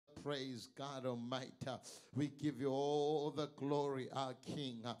praise, God Almighty. We give you all the glory, our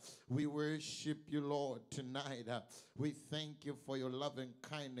King. We worship you, Lord, tonight. We thank you for your loving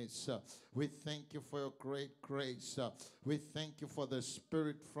kindness. We thank you for your great grace. We thank you for the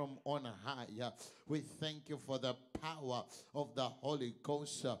Spirit from on high. We thank you for the power of the Holy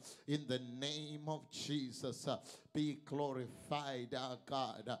Ghost. In the name of Jesus, be glorified, our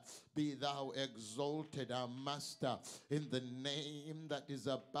God. Be thou exalted, our Master, in the name that is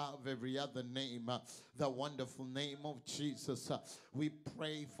above every other name, the wonderful name of Jesus. We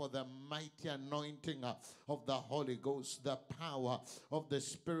pray for the mighty anointing of the Holy Ghost, the power of the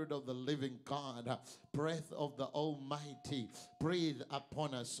Spirit of the living God, breath of the Almighty. Breathe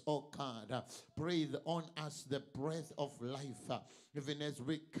upon us, O God. Breathe on us the breath of life. Even as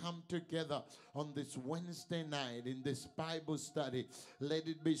we come together on this Wednesday night in this Bible study, let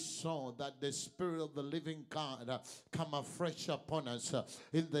it be so that the Spirit of the living God come afresh upon us.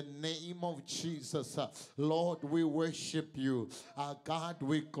 In the name of Jesus, Lord, we worship you. Our God,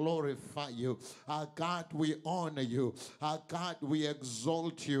 we glorify you. Our God, we honor you. Our God, we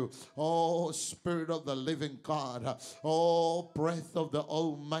exalt you. Oh, Spirit of the living God. Oh, breath of the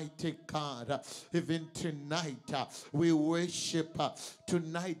Almighty God. Even tonight, we worship.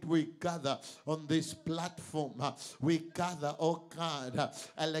 Tonight we gather on this platform. We gather, oh God,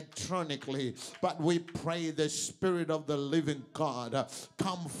 electronically. But we pray the Spirit of the living God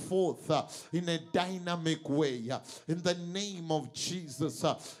come forth in a dynamic way. In the name of Jesus,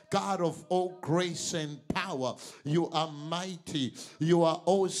 God of all grace and power, you are mighty. You are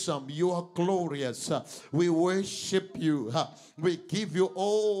awesome. You are glorious. We worship you. We give you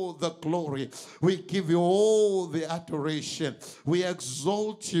all the glory. We give you all the adoration. We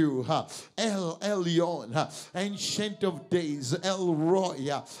exalt you, El Elyon, Ancient of Days, El Roy,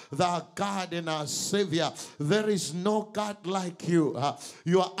 the God and our Savior. There is no God like you.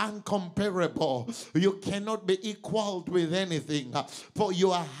 You are uncomparable. You cannot be equaled with anything, for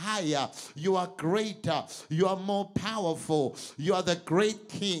you are higher, you are greater, you are more powerful. You are the great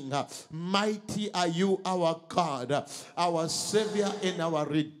King. Mighty are you, our God, our Savior and our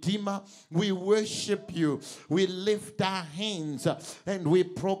Redeemer. We worship you. We lift our hands and we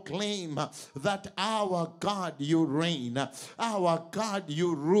proclaim that our God, you reign. Our God,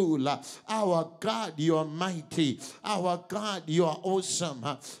 you rule. Our God, you are mighty. Our God, you are awesome.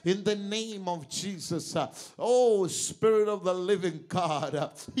 In the name of Jesus, oh, Spirit of the living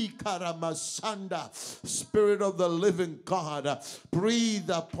God, Spirit of the living God, breathe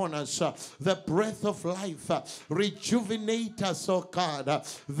upon us the breath of life. Rejuvenate us, oh God,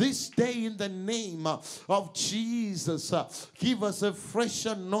 this day in the name of Jesus. Give us a fresh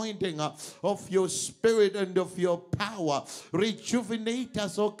anointing of your Spirit and of your power. Rejuvenate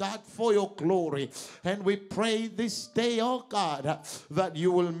us, oh God, for your glory. And we pray this day, oh God, that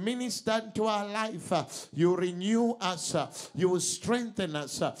you will minister to our life. You renew us. You will strengthen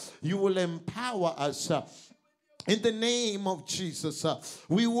us. You will empower us. In the name of Jesus,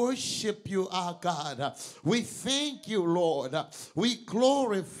 we worship you, our God. We thank you, Lord. We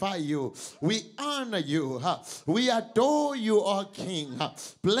glorify you. We honor you. We adore you, our King.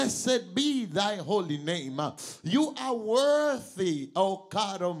 Blessed be thy holy name. You are worthy, O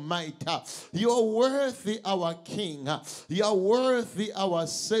God Almighty. You are worthy, our King. You are worthy, our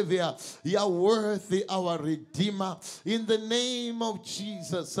Savior. You are worthy, our Redeemer. In the name of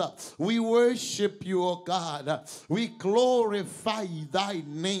Jesus, we worship you, O God. We glorify thy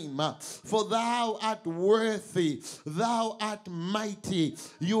name, for thou art worthy, thou art mighty,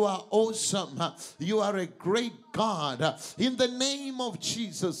 you are awesome, you are a great God. In the name of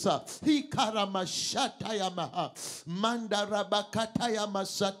Jesus, mandarabakataya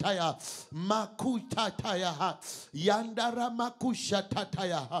masataya makutataya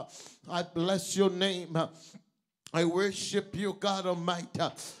yandaramakushatataya. I bless your name. I worship you, God Almighty.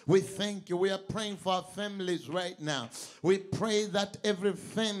 We thank you. We are praying for our families right now. We pray that every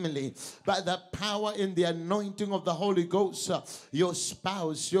family, by the power and the anointing of the Holy Ghost, your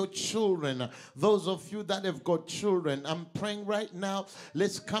spouse, your children, those of you that have got children, I'm praying right now,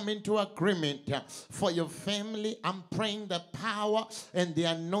 let's come into agreement for your family. I'm praying the power and the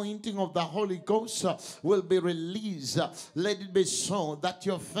anointing of the Holy Ghost will be released. Let it be so that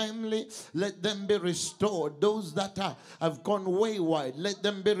your family, let them be restored. Those that that have gone wayward, let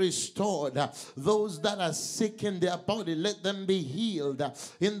them be restored. Those that are sick in their body, let them be healed.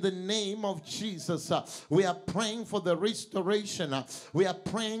 In the name of Jesus, we are praying for the restoration. We are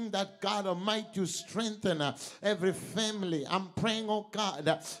praying that God Almighty, you strengthen every family. I'm praying, oh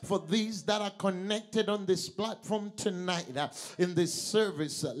God, for these that are connected on this platform tonight in this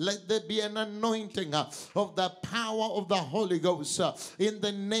service. Let there be an anointing of the power of the Holy Ghost in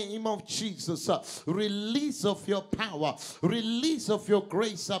the name of Jesus. Release of your power, release of your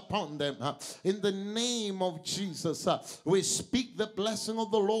grace upon them in the name of Jesus. We speak the blessing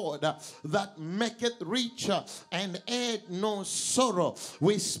of the Lord that maketh rich and add no sorrow.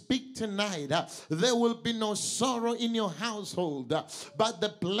 We speak tonight, there will be no sorrow in your household, but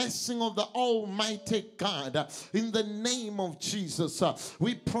the blessing of the Almighty God in the name of Jesus.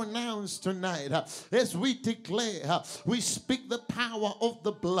 We pronounce tonight, as we declare, we speak the power of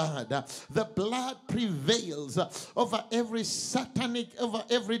the blood. The blood prevails over every satanic, over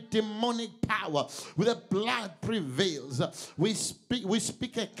every demonic power. The blood prevails. We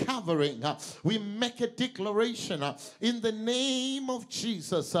speak a covering. We make a declaration in the name of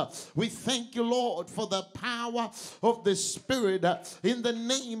Jesus. We thank you, Lord, for the power of the Spirit in the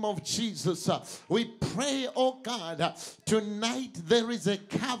name of Jesus. We pray, oh God, tonight there is a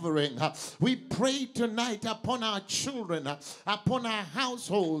covering. We pray tonight upon our children, upon our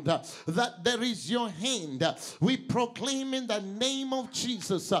household, that there is your hand. We proclaim in the name of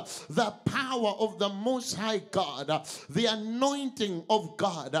Jesus the power of the Most High God. The anointing of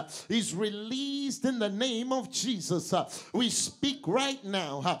God is released in the name of Jesus. We speak right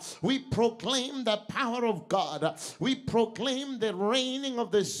now. We proclaim the power of God. We proclaim the reigning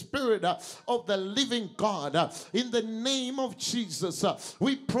of the Spirit of the living God in the name of Jesus.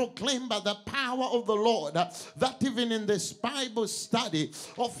 We proclaim by the power of the Lord that even in this Bible study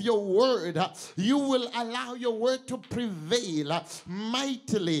of your word, you will allow your word to prevail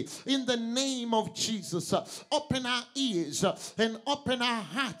mightily in the name of Jesus. Open our ears and open our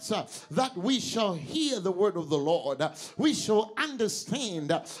hearts that we shall hear the word of the Lord. We shall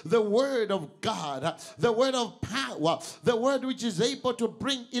understand the word of God, the word of power, the word which is able to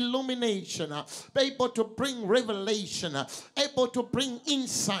bring illumination, able to bring revelation, able to bring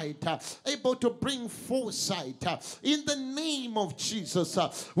insight, able to bring foresight. In the name of Jesus,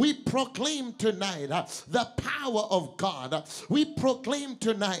 we proclaim tonight the power of God. We proclaim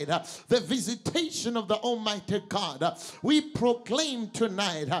tonight the visitation of the Almighty God. We proclaim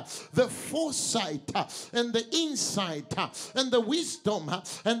tonight the foresight and the insight and the wisdom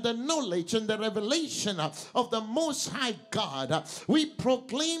and the knowledge and the revelation of the Most High God. We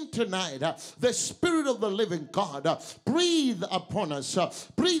proclaim tonight the Spirit of the living God. Breathe upon us.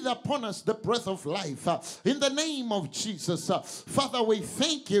 Breathe upon us the breath of life in the name of Jesus. Father, we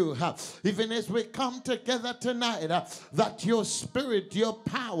thank you even as we come together tonight that your Spirit, your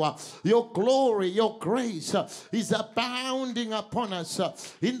power, your glory, your grace is abounding upon us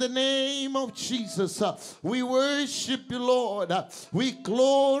in the name of Jesus. We worship you, Lord. We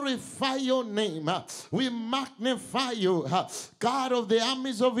glorify your name. We magnify you, God of the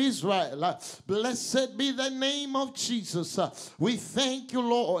armies of Israel. Blessed be the name of Jesus. We thank you,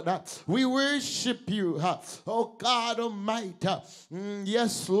 Lord. We worship you, oh God Almighty.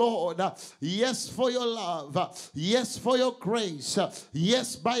 Yes, Lord. Yes, for your love. Yes, for your grace.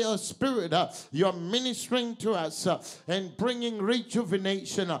 Yes, by your Spirit, you're ministering to us and bringing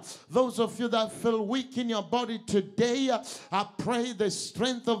rejuvenation. Those of you that feel weak in your body today, I pray the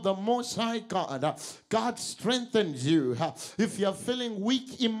strength of the Most High God. God strengthens you. If you're feeling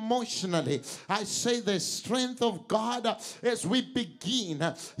weak emotionally, I say the strength of God as we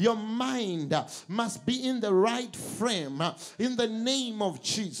begin. Your mind must be in the right frame in the name of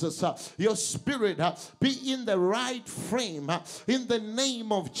Jesus. Your spirit be in the right frame in the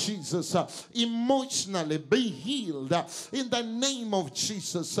name of Jesus. Emotionally be healed in the name of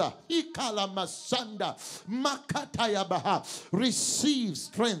Jesus. Receive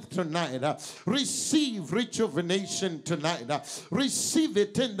strength tonight. Receive rejuvenation tonight. Receive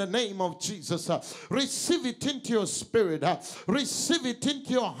it in the name of Jesus. Receive it into your spirit. Receive it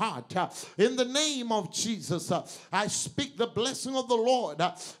into your heart. In the name of Jesus, I speak the blessing of the Lord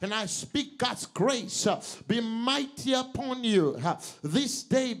and I speak God's grace be mighty upon you this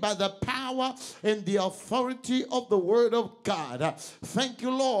day by the power and the authority of the word of God. Thank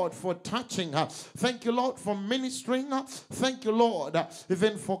you, Lord, for touching. Thank you, Lord, for ministering. Thank you, Lord,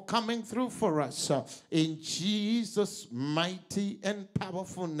 even for coming through for us. In Jesus' mighty and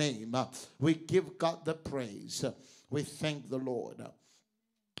powerful name, we give God the praise. We thank the Lord.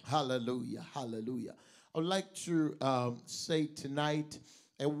 Hallelujah. Hallelujah. I would like to say tonight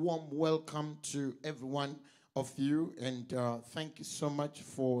a warm welcome to everyone of you, and thank you so much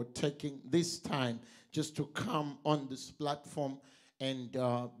for taking this time just to come on this platform and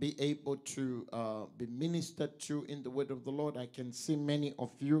be able to be ministered to in the word of the Lord. I can see many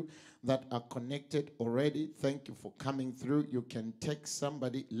of you that are connected already. Thank you for coming through. You can text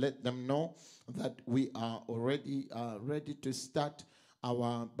somebody, let them know that we are already ready to start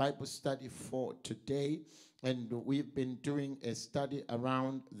our Bible study for today. And we've been doing a study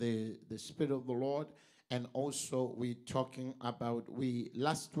around the Spirit of the Lord. And also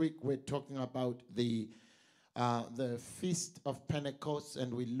last week we're talking about the Feast of Pentecost,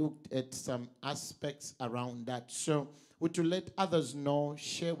 and we looked at some aspects around that. So would you let others know,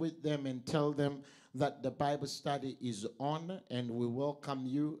 share with them and tell them that the Bible study is on, and we welcome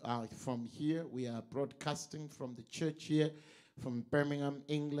you from here. We are broadcasting from the church here from Birmingham,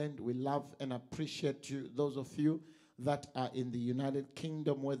 England. We love and appreciate you, those of you that are in the United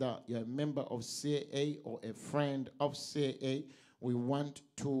Kingdom, whether you're a member of CAA or a friend of CAA. We want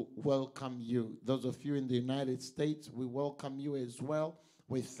to welcome you. Those of you in the United States, we welcome you as well.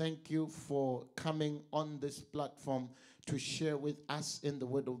 We thank you for coming on this platform to share with us in the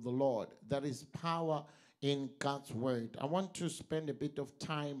word of the Lord. There is power in God's word. I want to spend a bit of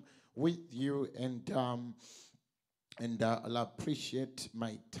time with you, and I'll appreciate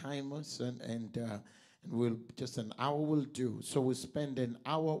my timers, and we'll just an hour will do. So we'll spend an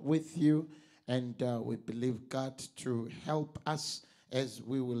hour with you, and we believe God to help us as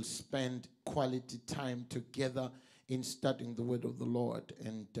we will spend quality time together in studying the word of the Lord.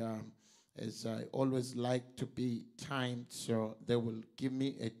 And as I always like to be timed, so they will give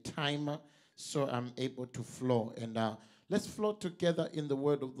me a timer so I'm able to flow. And let's flow together in the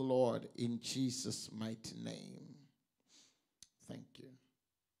word of the Lord in Jesus' mighty name. Thank you.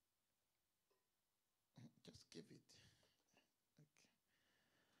 Just give it.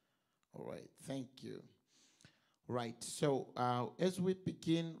 Okay. All right. Thank you. Right. So as we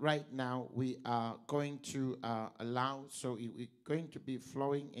begin right now, we are going to we're going to be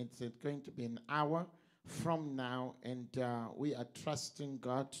flowing. It's going to be an hour from now, and we are trusting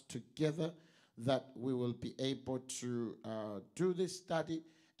God together that we will be able to do this study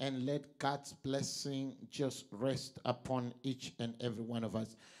and let God's blessing just rest upon each and every one of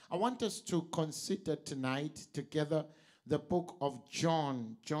us. I want us to consider tonight together the book of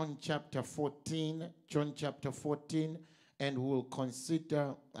John chapter 14, and we'll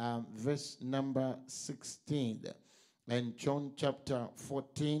consider verse number 16. And John chapter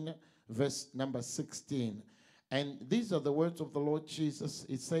 14, verse number 16. And these are the words of the Lord Jesus.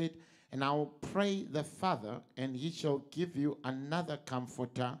 He said, "And I will pray the Father, and he shall give you another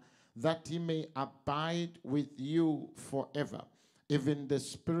comforter, that he may abide with you forever, even the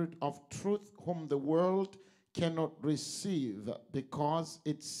Spirit of truth, whom the world cannot receive, because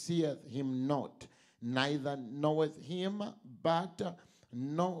it seeth him not, neither knoweth him, but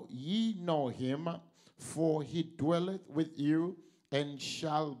ye know him, for he dwelleth with you and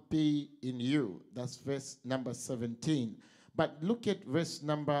shall be in you." That's verse number 17. But look at verse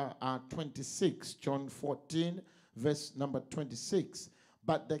number 26, John 14, verse number 26.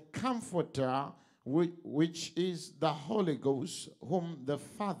 "But the Comforter, which is the Holy Ghost, whom the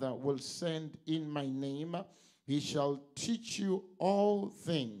Father will send in my name, he shall teach you all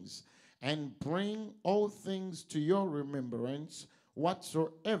things, and bring all things to your remembrance,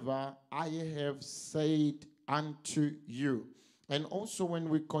 whatsoever I have said unto you." And also when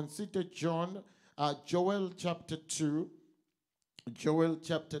we consider Joel chapter 2, Joel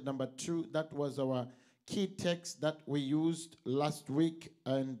chapter number 2, that was our key text that we used last week.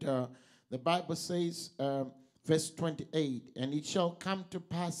 And the Bible says, verse 28, "And it shall come to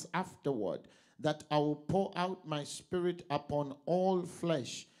pass afterward, that I will pour out my spirit upon all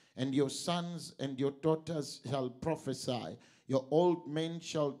flesh, and your sons and your daughters shall prophesy. Your old men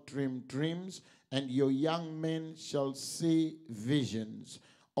shall dream dreams, and your young men shall see visions.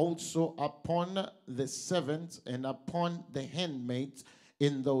 Also upon the servants and upon the handmaids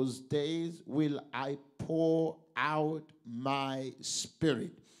in those days will I pour out my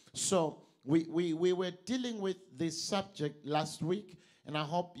spirit." So we were dealing with this subject last week, and I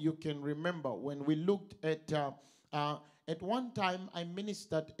hope you can remember when we looked at one time I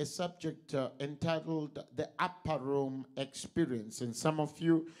ministered a subject entitled "The Upper Room Experience." And some of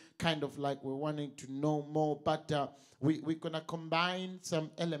you kind of like were wanting to know more, but we're going to combine some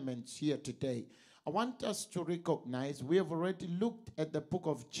elements here today. I want us to recognize we have already looked at the book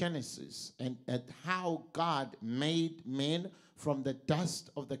of Genesis and at how God made man from the dust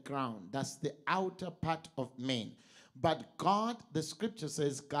of the ground. That's the outer part of man. But God, the scripture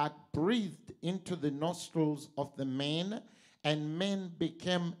says, God breathed into the nostrils of the man, and man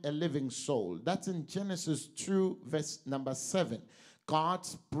became a living soul. That's in Genesis 2, verse number 7.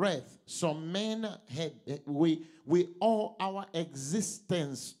 God's breath. So man had, we owe our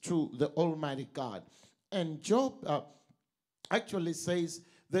existence to the Almighty God. And Job actually says,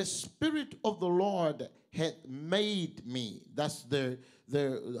 the Spirit of the Lord had made me. That's the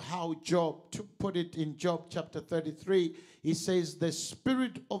how Job to put it in Job chapter 33. He says, the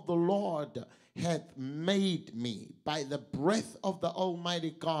Spirit of the Lord hath made me. By the breath of the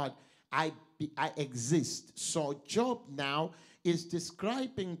Almighty God, I exist. So Job now is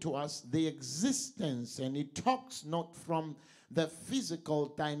describing to us the existence, and he talks not from the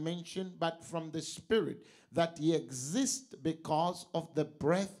physical dimension, but from the spirit, that he exists because of the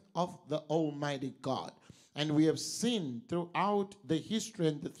breath of the Almighty God. And we have seen throughout the history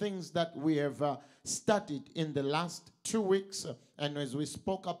and the things that we have studied in the last 2 weeks, and as we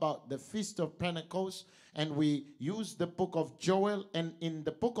spoke about the Feast of Pentecost, and we used the book of Joel, and in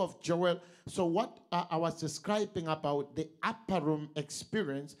the book of Joel, so what I was describing about the upper room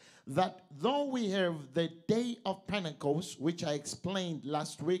experience, that though we have the day of Pentecost, which I explained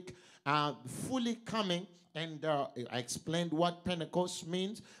last week, fully coming, and I explained what Pentecost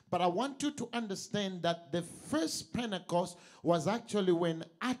means, but I want you to understand that the first Pentecost was actually when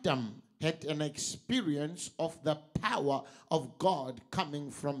Adam had an experience of the power of God coming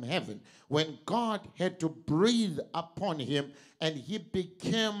from heaven. When God had to breathe upon him and he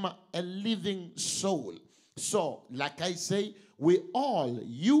became a living soul. So, like I say,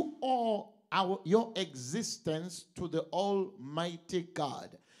 you owe your existence to the Almighty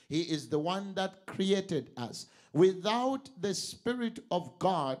God. He is the one that created us. Without the Spirit of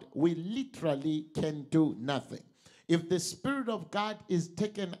God, we literally can do nothing. If the Spirit of God is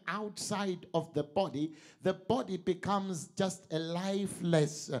taken outside of the body becomes just a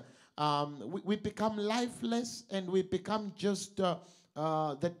lifeless. We become lifeless, and we become just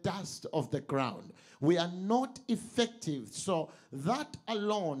the dust of the ground. We are not effective. So that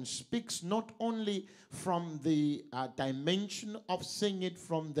alone speaks not only from the dimension of seeing it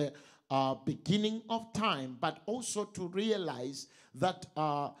from the beginning of time, but also to realize that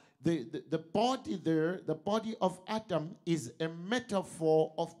the body there, the body of Adam, is a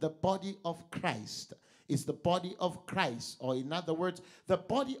metaphor of the body of Christ. Is the body of Christ. Or in other words, the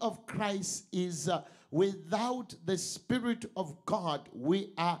body of Christ is without the Spirit of God,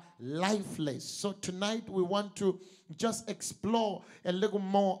 we are lifeless. So tonight we want to just explore a little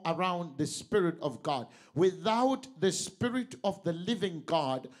more around the Spirit of God. Without the Spirit of the living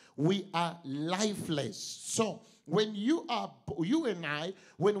God, we are lifeless. So when you and I,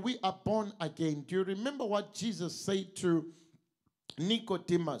 when we are born again, do you remember what Jesus said to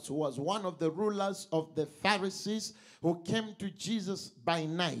Nicodemus, who was one of the rulers of the Pharisees, who came to Jesus by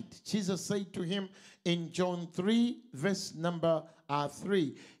night? Jesus said to him in John 3, verse number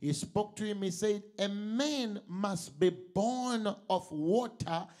 3, he spoke to him, he said, a man must be born of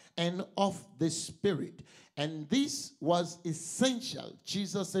water and of the Spirit. And this was essential.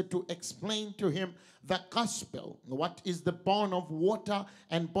 Jesus said to explain to him the gospel. What is the born of water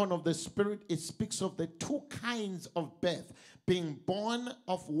and born of the Spirit? It speaks of the two kinds of birth. Being born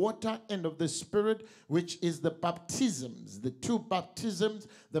of water and of the Spirit, which is the baptisms, the two baptisms,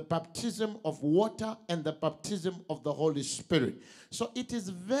 the baptism of water and the baptism of the Holy Spirit. So it is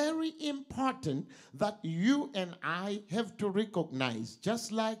very important that you and I have to recognize,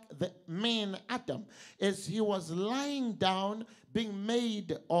 just like the man Adam, as he was lying down, being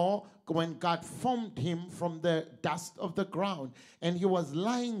made, or when God formed him from the dust of the ground, and he was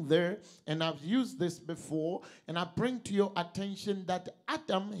lying there, and I've used this before, and I bring to your attention that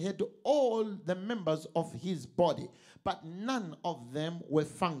Adam had all the members of his body, but none of them were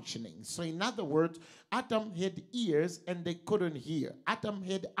functioning. So in other words, Adam had ears and they couldn't hear. Adam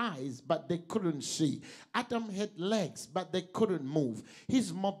had eyes, but they couldn't see. Adam had legs, but they couldn't move.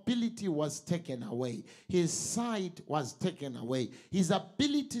 His mobility was taken away. His sight was taken away. His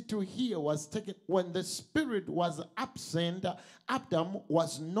ability to hear was taken. When the Spirit was absent, Adam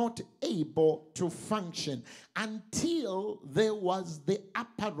was not able to function until there was the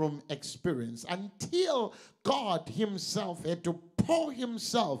upper room experience, until God himself had to pour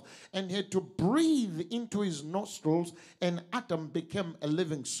himself and had to breathe into his nostrils, and Adam became a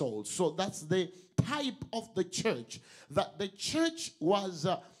living soul. So that's the type of the church, that the church was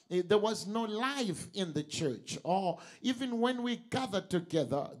there was no life in the church. Or even when we gather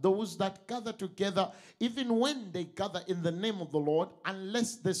together, those that gather together, even when they gather in the name of the Lord,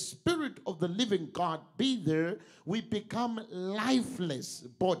 unless the Spirit of the living God be there, we become lifeless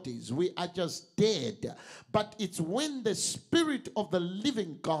bodies. We are just dead. But it's when the Spirit of the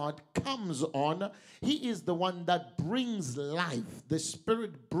living God comes on, he is the one that brings life. The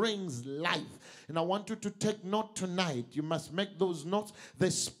Spirit brings life. And I want you to take note tonight. You must make those notes. The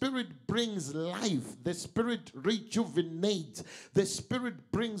Spirit brings life. The Spirit rejuvenates. The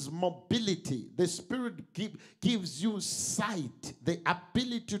Spirit brings mobility. The Spirit gives you sight, the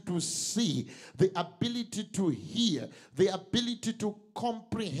ability to see, the ability to hear, the ability to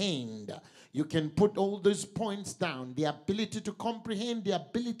comprehend. You can put all those points down. The ability to comprehend, the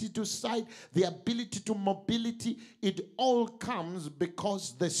ability to sight, the ability to mobility. It all comes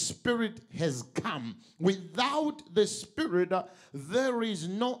because the Spirit has come. Without the Spirit, there is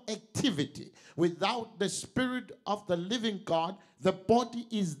no activity. Without the Spirit of the living God, the body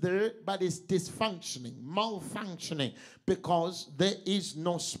is there, but it's dysfunctioning, malfunctioning, because there is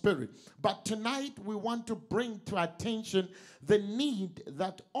no Spirit. But tonight we want to bring to attention the need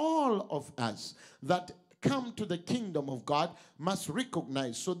that all of us that come to the kingdom of God must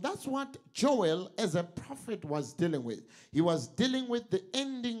recognize. So that's what Joel as a prophet was dealing with. He was dealing with the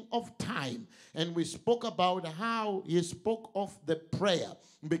ending of time. And we spoke about how he spoke of the prayer,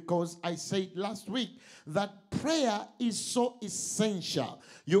 because I said last week that prayer is so essential.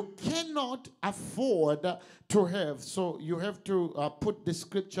 You cannot afford to have, so you have to put the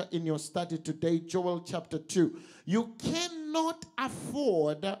scripture in your study today, Joel chapter 2. You cannot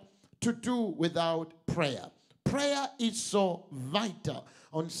afford to do without prayer. Prayer is so vital.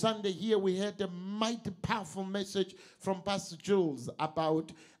 On Sunday here, we had a mighty powerful message from Pastor Jules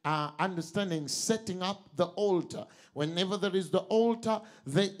about understanding, setting up the altar. Whenever there is the altar,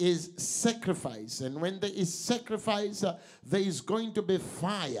 there is sacrifice. And when there is sacrifice, there is going to be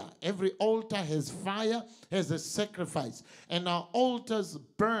fire. Every altar has fire, has a sacrifice. And our altars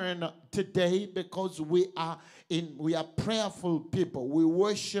burn today because we are prayerful people. We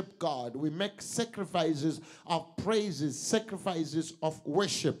worship God. We make sacrifices of praises, sacrifices of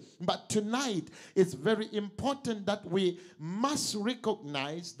worship. But tonight, it's very important that we must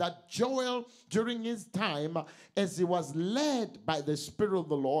recognize that Joel, during his time, as he was led by the Spirit of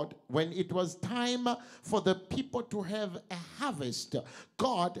the Lord, when it was time for the people to have a harvest,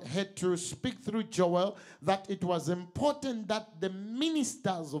 God had to speak through Joel that it was important that the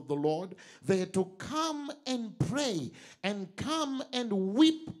ministers of the Lord, they had to come and pray and come and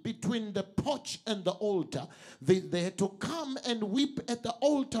weep between the porch and the altar. They had to come and weep at the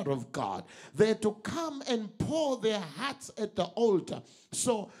altar of God. They had to come and pour their hearts at the altar.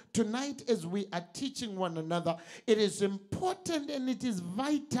 So tonight, as we are teaching one another, it is important and it is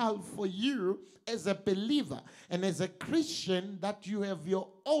vital for you as a believer and as a Christian that you have your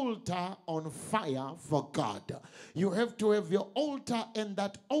altar on fire for God. You have to have your altar, and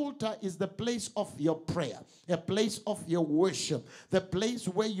that altar is the place of your prayer, a place of your worship, the place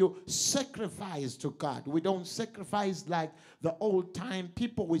where you sacrifice to God. We don't sacrifice like the old time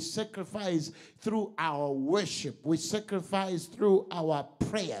people. We sacrifice through our worship. We sacrifice through our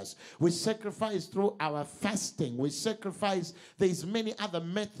prayers. We sacrifice through our fasting. We sacrifice. There's many other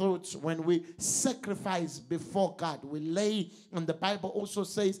methods when we sacrifice before God. We lay, and the Bible also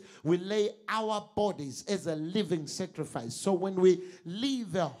says we lay our bodies as a living sacrifice. So when we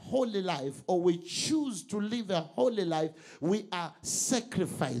live a holy life, or we choose to live a holy life, we are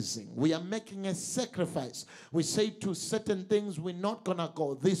sacrificing. We are making a sacrifice. We say to certain things, we're not going to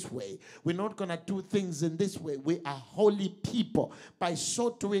go this way. We're not going to do things in this way. We are holy people. By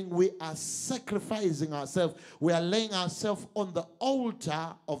so doing, we are sacrificing ourselves. We are laying ourselves on the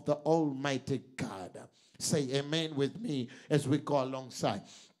altar of the Almighty God. Say amen with me as we go alongside.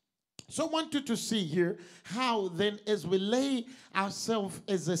 So I want you to see here how then, as we lay ourselves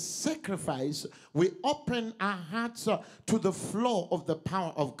as a sacrifice, we open our hearts to the flow of the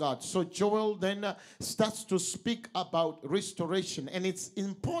power of God. So Joel then starts to speak about restoration. And it's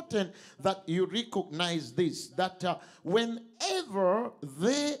important that you recognize this, that whenever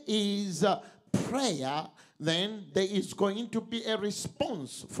there is prayer, then there is going to be a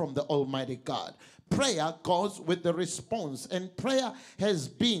response from the Almighty God. Prayer goes with the response. And prayer has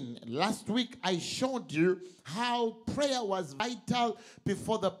been, last week I showed you how prayer was vital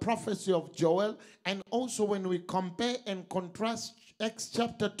before the prophecy of Joel. And also when we compare and contrast Acts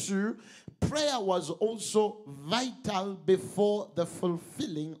chapter 2, prayer was also vital before the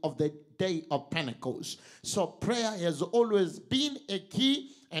fulfilling of the day of Pentecost. So prayer has always been a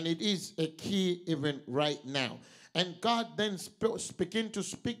key, and it is a key even right now. And God then began to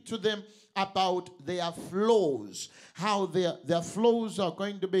speak to them about their flows, how their flows are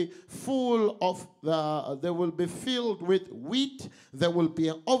going to be full of, they will be filled with wheat, there will be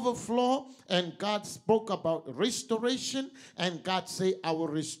an overflow, and God spoke about restoration, and God said, I will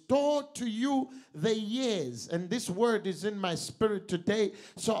restore to you the years. And this word is in my spirit today,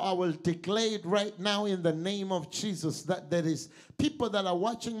 so I will declare it right now in the name of Jesus, that there is people that are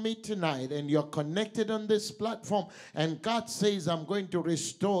watching me tonight, and you're connected on this platform, and God says, I'm going to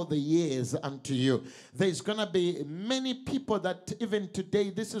restore the years unto you. There's going to be many people that even today,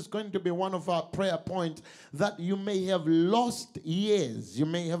 this is going to be one of our prayer points, that you may have lost years, you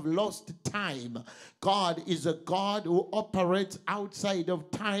may have lost time. God is a God who operates outside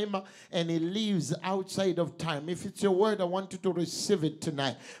of time, and he lives outside of time. If it's your word, I want you to receive it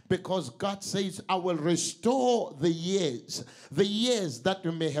tonight, because God says, I will restore the years that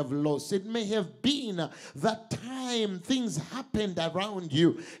you may have lost. It may have been that time things happened around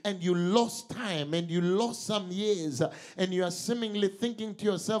you, and you lost time, and you lost some years, and you are seemingly thinking to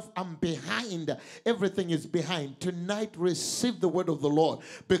yourself, I'm behind. Everything is behind. Tonight, receive the word of the Lord,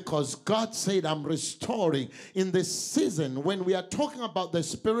 because God said, I'm restoring. In this season, when we are talking about the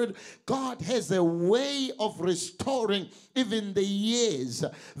Spirit, God has a way of restoring even the years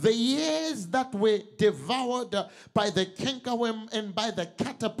that were devoured by the cankerworm and by the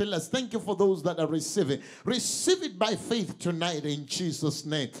caterpillars. Thank you for those that are receiving. Receive it by faith tonight in Jesus'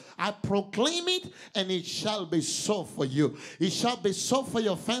 name. I proclaim it, and it shall be so for you. It shall be so for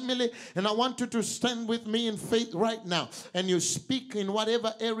your family. And I want you to stand with me in faith right now, and you speak in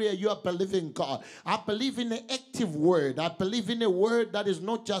whatever area you are believing God. I believe in an active word. I believe in a word that is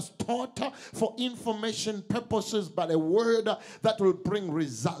not just taught for information purposes, but a word that will bring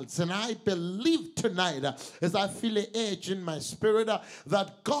results. And I believe tonight, as I feel an edge in my spirit,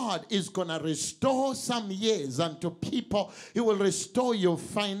 that God is going to restore some years unto people. He will restore you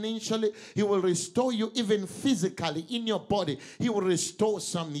financially. He will restore you even physically in your body. He will restore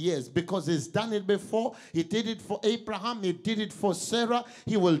some years, because he's done it before. He did it for Abraham. He did it for Sarah.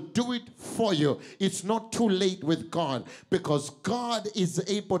 He will do it for you. It's not too late with God, because God is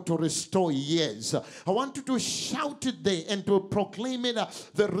able to restore years. I want you to shout it there and to proclaim it,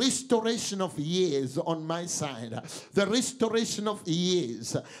 the restoration of years on my side. The restoration of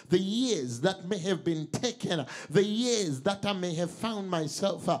years. The years that may have been taken. The years that I may have found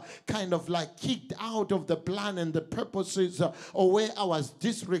myself kind of like kicked out of the plan and the purposes, or where I was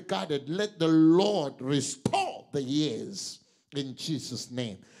disregarded. Let the Lord restore the years in Jesus'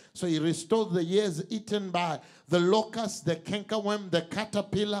 name. So he restored the years eaten by the locust, the cankerworm, the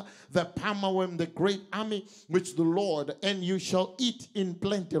caterpillar, the palmerworm, the great army, which the Lord, and you shall eat in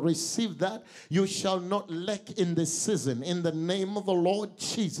plenty. Receive that. You shall not lack in this season. In the name of the Lord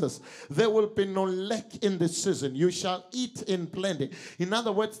Jesus, there will be no lack in this season. You shall eat in plenty. In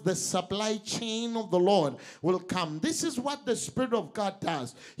other words, the supply chain of the Lord will come. This is what the Spirit of God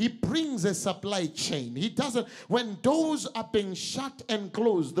does. He brings a supply chain. He doesn't, when doors are being shut and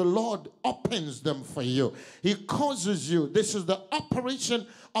closed, the Lord opens them for you. He causes you. This is the operation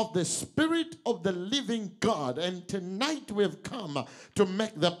of the Spirit of the living God. And tonight we have come to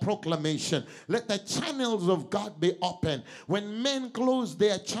make the proclamation. Let the channels of God be open. When men close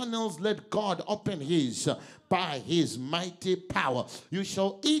their channels, let God open his. By his mighty power. You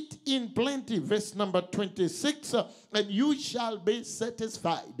shall eat in plenty. Verse number 26. And you shall be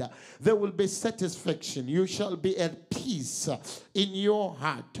satisfied. There will be satisfaction. You shall be at peace in your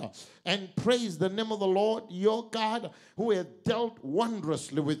heart. And praise the name of the Lord your God, who hath dealt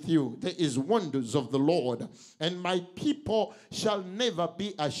wondrously with you. There is wonders of the Lord. And my people shall never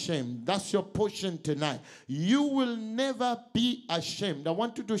be ashamed. That's your portion tonight. You will never be ashamed. I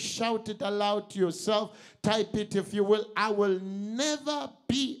want you to shout it aloud to yourself. Type it if you will. I will never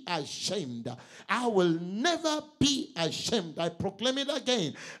be ashamed. I will never be ashamed. I proclaim it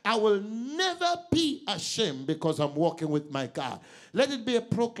again. I will never be ashamed, because I'm walking with my God. Let it be a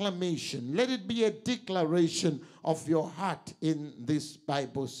proclamation. Let it be a declaration of your heart in this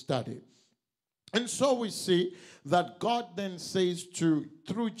Bible study. And so we see that God then says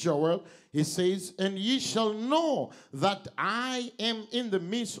through Joel, he says, and ye shall know that I am in the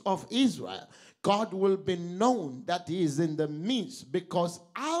midst of Israel. God will be known that he is in the midst, because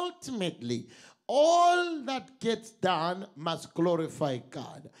ultimately all that gets done must glorify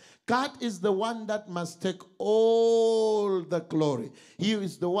God. God is the one that must take all the glory. He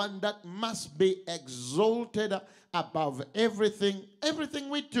is the one that must be exalted above everything. Everything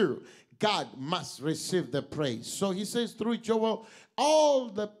we do, God must receive the praise. So he says through Joel, all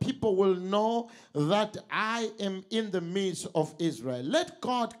the people will know that I am in the midst of Israel. Let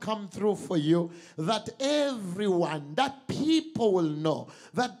God come through for you, that everyone, that people will know,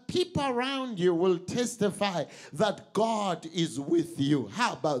 that people around you will testify that God is with you.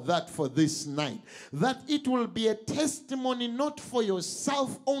 How about that for this night? That it will be a testimony not for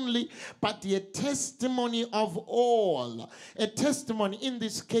yourself only, but a testimony of all. A testimony, in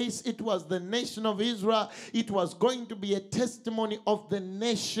this case, it was the nation of Israel. It was going to be a testimony of the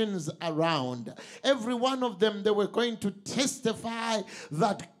nations around. Every one of them, they were going to testify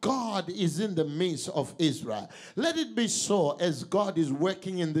that God is in the midst of Israel. Let it be so as God is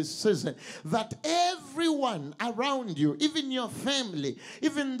working in this season, that everyone around you, even your family,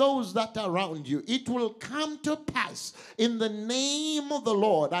 even those that are around you, it will come to pass in the name of the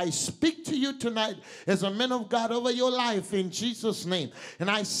Lord. I speak to you tonight as a man of God over your life in Jesus' name. And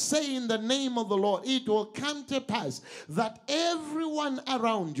I say in the name of the Lord, it will come to pass that everyone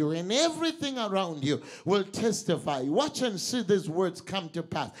around you and everything around you will testify. Watch and see these words come to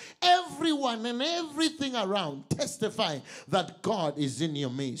pass. Everyone and everything around testify that God is in your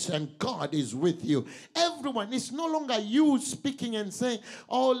midst and God is with you. Everyone, it's no longer you speaking and saying,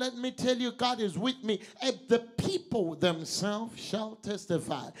 oh, let me tell you, God is with me. The people themselves shall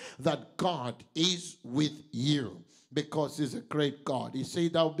testify that God is with you, because He's a great God. He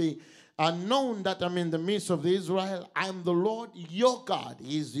said, I'll be known that I'm in the midst of Israel. I am the Lord your God.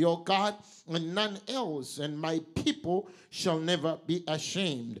 He is your God and none else, and my people shall never be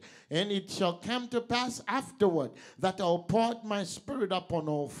ashamed. And it shall come to pass afterward that I'll pour out my spirit upon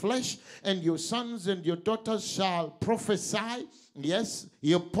all flesh, and your sons and your daughters shall prophesy. Yes,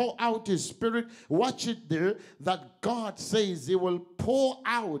 He'll pour out His Spirit. Watch it there, that God says He will pour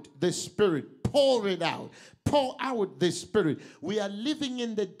out the Spirit. Pour it out. Pour out the Spirit. We are living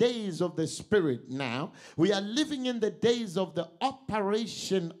in the days of the Spirit now. We are living in the days of the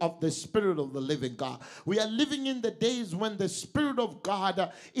operation of the Spirit of the living God. We are living in the days when the Spirit of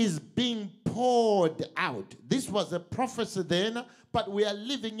God is being poured out. This was a prophecy then, but we are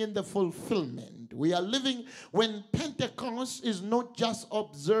living in the fulfillment. We are living when Pentecost is not just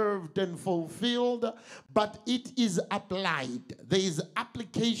observed and fulfilled, but it is applied. There is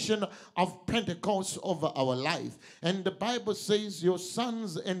application of Pentecost over our life. And the Bible says, your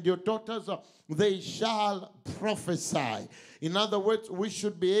sons and your daughters, they shall prophesy. In other words, we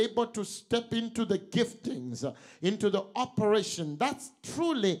should be able to step into the giftings, into the operation. That's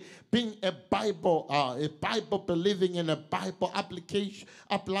truly being a Bible believing in a Bible application,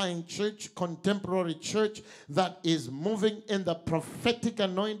 applying church, contemporary church that is moving in the prophetic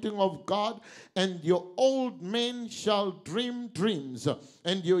anointing of God. And your old men shall dream dreams,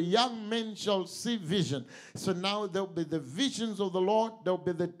 and your young men shall see vision. So now there'll be the visions of the Lord, there'll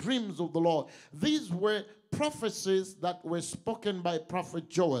be the dreams of the Lord. These were prophecies that were spoken by Prophet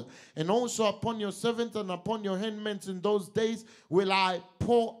Joel. And also upon your servants and upon your handmaids in those days will I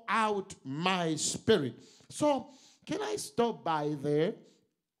pour out my spirit. So can I stop by there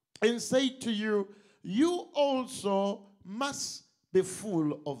and say to you, you also must be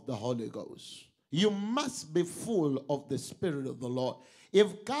full of the Holy Ghost. You must be full of the Spirit of the Lord.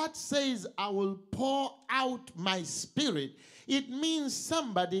 If God says, I will pour out my spirit, it means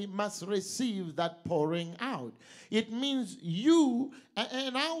somebody must receive that pouring out. It means you,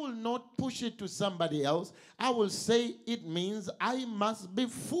 and I will not push it to somebody else. I will say it means I must be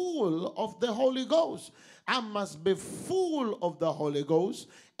full of the Holy Ghost. I must be full of the Holy Ghost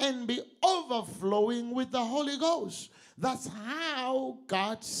and be overflowing with the Holy Ghost. That's how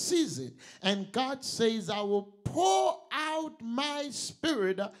God sees it. And God says, I will pour out my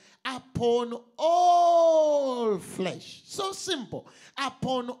spirit upon all flesh. So simple.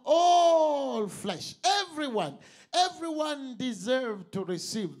 Upon all flesh. Everyone deserves to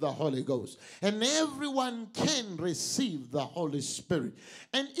receive the Holy Ghost. And everyone can receive the Holy Spirit.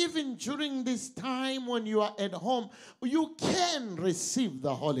 And even during this time when you are at home, you can receive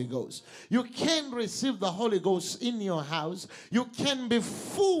the Holy Ghost. You can receive the Holy Ghost in your house. You can be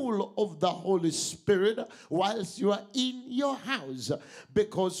full of the Holy Spirit whilst you are in your house.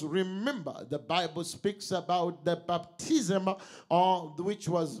 Because remember, the Bible speaks about the baptism which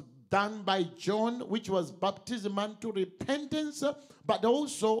was done by John, which was baptism unto repentance. But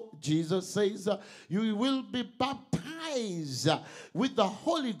also, Jesus says, you will be baptized with the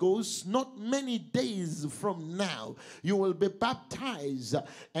Holy Ghost not many days from now. You will be baptized.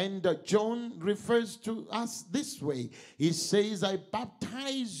 And John refers to us this way. He says, I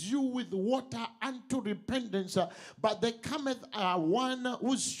baptize you with water unto repentance, but there cometh one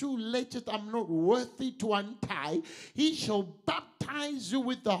whose shoe latchet I'm not worthy to untie. He shall baptize you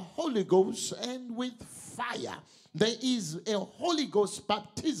with the Holy Ghost and with fire. there is a Holy Ghost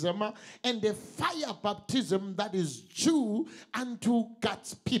baptism and a fire baptism that is due unto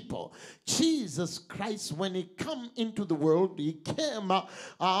God's people. Jesus Christ, when he came into the world, he came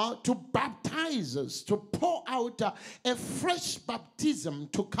to baptize us, to pour out a fresh baptism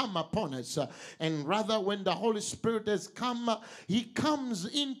to come upon us. And rather, when the Holy Spirit has come, he comes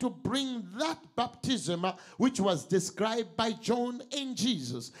in to bring that baptism which was described by John and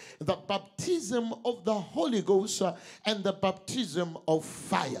Jesus, the baptism of the Holy Ghost and the baptism of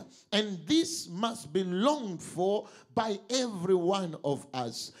fire. And this must be longed for by every one of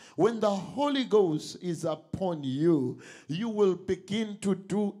us. When the Holy Ghost is upon you, you will begin to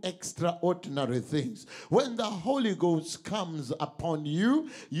do extraordinary things. When the Holy Ghost comes upon you,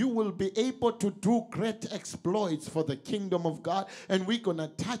 you will be able to do great exploits for the kingdom of God, and we're going to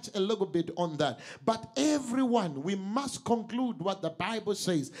touch a little bit on that. But everyone, we must conclude what the Bible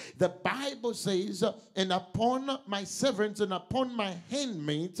says. The Bible says, and upon my servants and upon my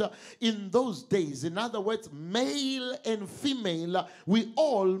handmaids in those days, in other words, male and female, we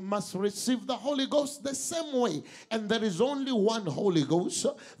all must receive the Holy Ghost the same way. And there is only one Holy Ghost.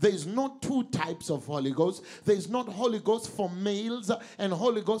 There is not two types of Holy Ghost. There is not Holy Ghost for males and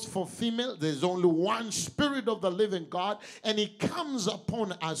Holy Ghost for female. There is only one Spirit of the living God, and he comes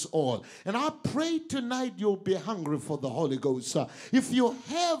upon us all. And I pray tonight you'll be hungry for the Holy Ghost. If you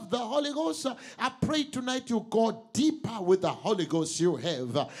have the Holy Ghost, I pray tonight you go deeper with the Holy Ghost you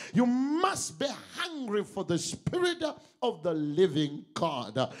have. You must be hungry for the Spirit of the living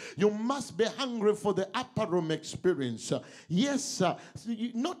God. You must be hungry for the upper room experience. Yes,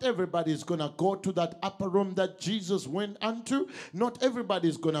 not everybody is going to go to that upper room that Jesus went unto. Not everybody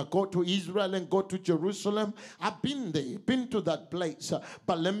is going to go to Israel and go to Jerusalem. I've been there, been to that place.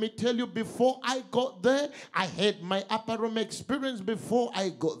 But let me tell you, before I got there, I had my upper room experience before I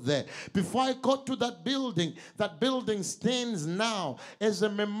got there. Before I got to that building stands now as a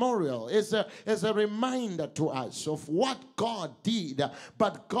memorial, as a reminder to us of what God did.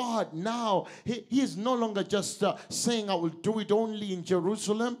 But God now, he is no longer just saying, I will do it only in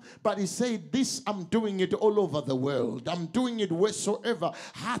Jerusalem, but he said, this, I'm doing it all over the world. I'm doing it wheresoever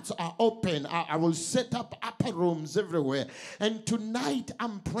hearts are open. I will set up upper rooms everywhere. And tonight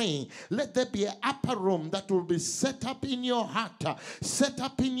I'm praying, let there be an upper room that will be set up in your heart, set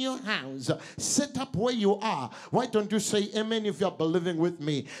up in your house, set up where you are. Why don't you say amen if you're believing with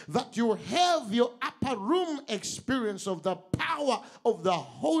me, that you have your upper room experience of the power of the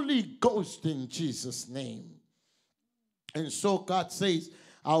Holy Ghost in Jesus' name. And so God says,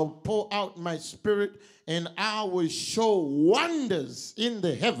 I'll pour out my Spirit and I will show wonders in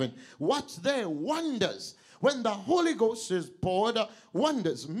the heaven. What's there? Wonders. When the Holy Ghost is poured,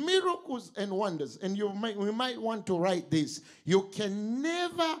 wonders, miracles and wonders. And we might want to write this. You can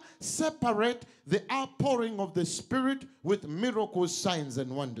never separate the outpouring of the Spirit with miracles, signs,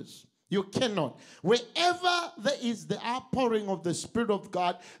 and wonders. You cannot. Wherever there is the outpouring of the Spirit of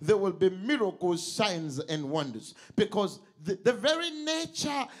God, there will be miracles, signs, and wonders. Because the very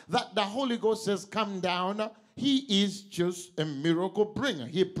nature that the Holy Ghost has come down, he is just a miracle bringer.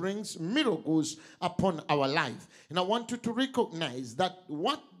 He brings miracles upon our life. And I want you to recognize that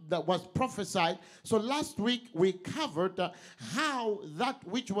what that was prophesied. So last week we covered how that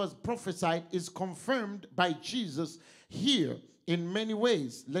which was prophesied is confirmed by Jesus here in many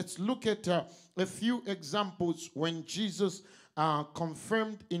ways. Let's look at a few examples when Jesus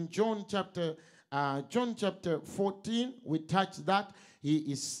confirmed in John chapter 14. We touched that.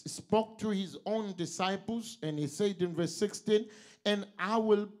 He spoke to his own disciples, and he said in verse 16, and I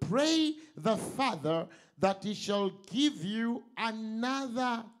will pray the Father that he shall give you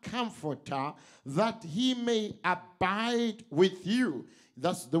another comforter, that he may abide with you.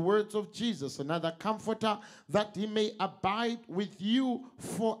 That's the words of Jesus, another comforter, that he may abide with you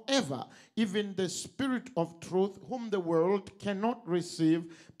forever, even the Spirit of truth, whom the world cannot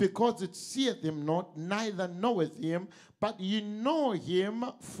receive, because it seeth him not, neither knoweth him, but ye know him,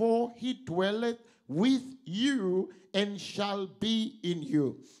 for he dwelleth with you and shall be in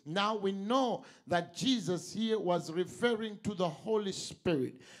you. Now we know that Jesus here was referring to the Holy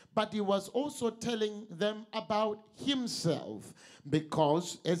Spirit, but he was also telling them about himself,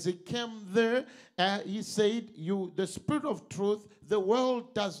 because as he came there, he said, the Spirit of truth, the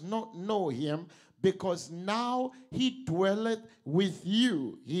world does not know him, because now he dwelleth with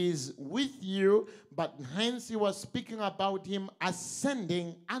you. He is with you, but hence he was speaking about him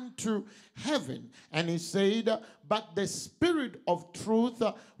ascending unto heaven. And he said, but the Spirit of truth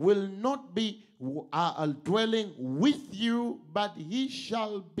will not be dwelling with you, but he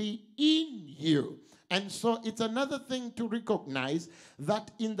shall be in you. And so it's another thing to recognize that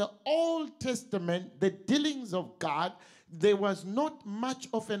in the Old Testament, the dealings of God, there was not much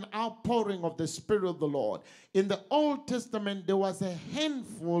of an outpouring of the Spirit of the Lord. In the Old Testament, there was a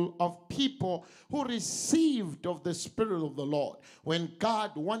handful of people who received of the Spirit of the Lord. When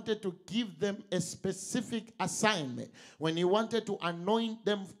God wanted to give them a specific assignment, when he wanted to anoint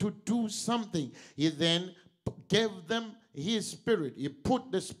them to do something, he then gave them his Spirit. He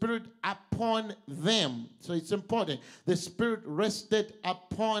put the Spirit upon them. So it's important. The Spirit rested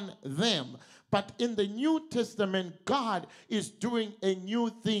upon them. But in the New Testament, God is doing a new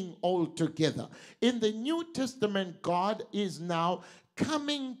thing altogether. In the New Testament, God is now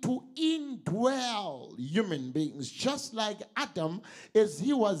coming to indwell human beings, just like Adam, as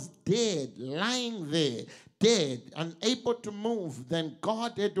he was dead, lying there, dead, unable to move. Then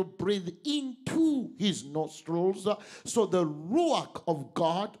God had to breathe into his nostrils. So the ruach of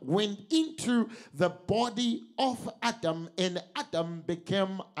God went into the body of Adam, and Adam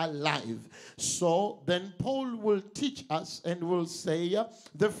became alive. So then Paul will teach us and will say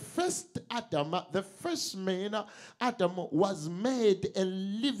the first Adam, the first man, Adam, was made a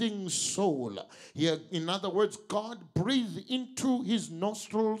living soul. Here, in other words, God breathed into his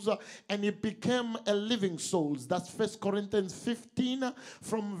nostrils and he became a living soul. That's 1 Corinthians 15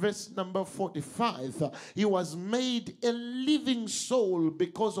 from verse number 45. He was made a living soul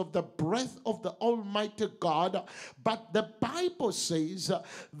because of the breath of the Almighty God. But the Bible says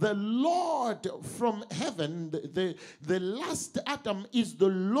the Lord from heaven, the last Adam is the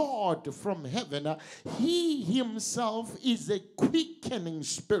Lord from heaven. He himself is a quickening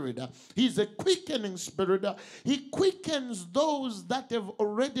spirit. He's a quickening spirit. He quickens those that have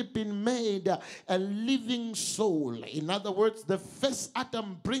already been made a living soul. In other words, the first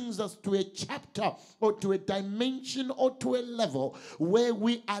Adam brings us to a chapter or to a dimension or to a level where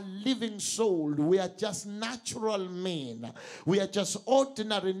we are living soul. We are just natural men. We are just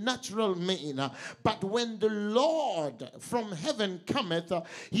ordinary natural men. But when the Lord from heaven cometh,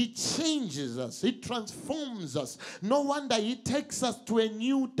 he changes us. He transforms us. No wonder he takes us to a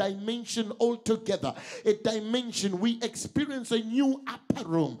new dimension altogether. A dimension we experience, a new upper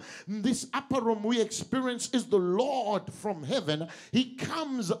room. This upper room we experience is the Lord from heaven. He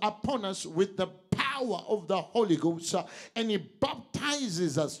comes upon us with the power of the Holy Ghost, and he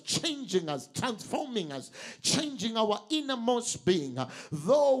baptizes us, changing us, transforming us, changing our innermost being.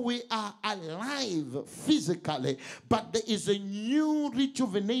 Though we are alive physically, but there is a new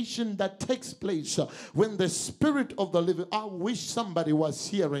rejuvenation that takes place when the Spirit of the living, I wish somebody was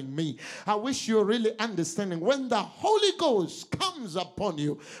hearing me. I wish you're really understanding. When the Holy Ghost comes upon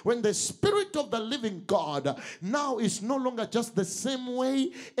you, when the Spirit of the living God now is no longer just the same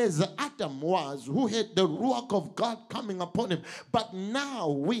way as Adam was, who had the ruach of God coming upon him, but now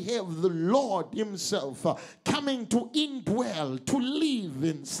we have the Lord himself coming to indwell, to live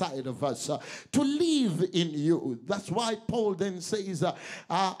inside of us, to live in you. That's why Paul then says,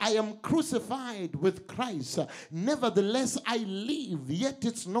 I am crucified with Christ. Nevertheless I live, yet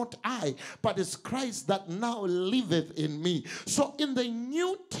it's not I, but it's Christ that now liveth in me. So in the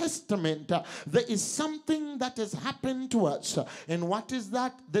New Testament, there is something that has happened to us. And what is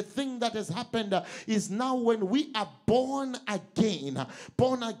that? The thing that has happened is now when we are born again,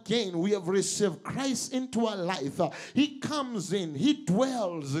 we have received Christ into our life. He comes in, he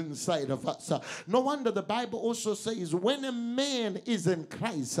dwells inside of us. No wonder the Bible also says when a man is in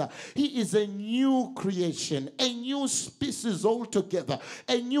Christ, he is a new creation, a new species altogether,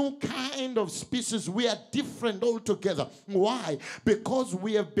 a new kind of species. We are different altogether. Why? Because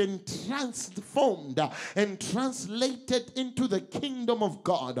we have been transformed and translated into the kingdom of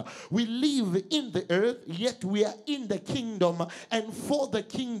God. We live in the earth, yet we are in the kingdom and for the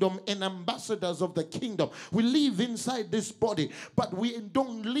kingdom and ambassadors of the kingdom. We live inside this body, but we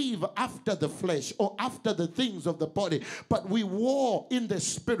don't live after the flesh or after the things of the body, but we war in the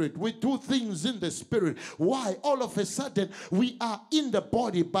spirit. We do things in the spirit. Why? All of a sudden we are in the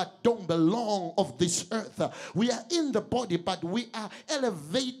body but don't belong of this earth. We are in the body but we are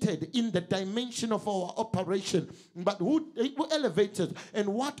elevated in the dimension of our operation. But who elevates us? And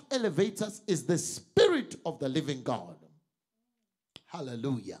what elevates us is the Spirit of the living God.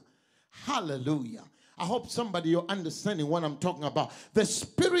 Hallelujah. Hallelujah. I hope somebody you're understanding what I'm talking about. The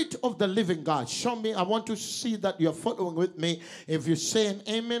Spirit of the living God. Show me. I want to see that you're following with me. If you say an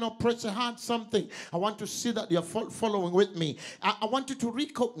amen or press a heart something, I want to see that you're following with me. I want you to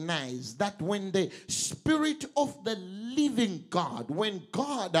recognize that when the Spirit of the living God, when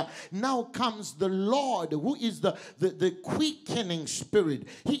God now comes, the Lord, who is the quickening Spirit,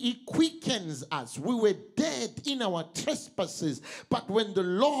 he quickens us. We were dead in our trespasses, but when the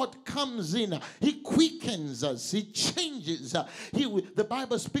Lord comes in, he quickens us. He changes. The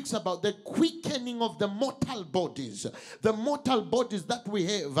Bible speaks about the quickening of the mortal bodies. The mortal bodies that we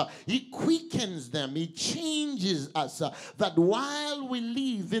have. He quickens them. He changes us. That while we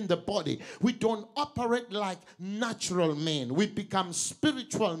live in the body, we don't operate like natural men. We become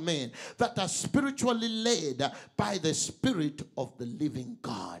spiritual men that are spiritually led by the Spirit of the living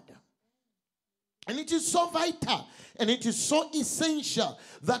God. And it is so vital and it is so essential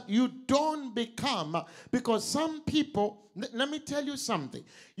that you don't become, because some people, let me tell you something.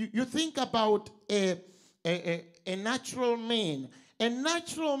 You think about a natural man. A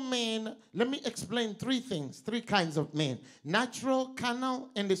natural man, let me explain three kinds of men: natural, carnal,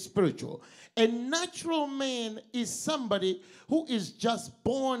 and the spiritual. A natural man is somebody who is just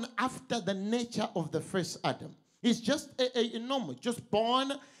born after the nature of the first Adam. He's just a normal, just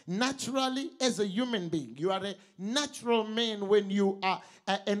born naturally as a human being. You are a natural man when you are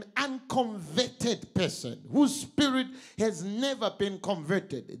an unconverted person whose spirit has never been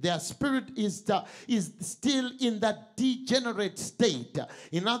converted. Their spirit is still in that degenerate state.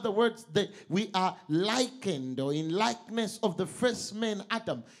 In other words, we are likened or in likeness of the first man,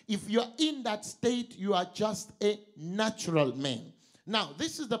 Adam. If you're in that state, you are just a natural man. Now,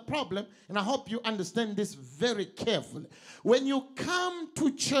 this is the problem, and I hope you understand this very carefully. When you come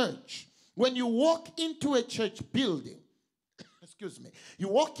to church, when you walk into a church building, you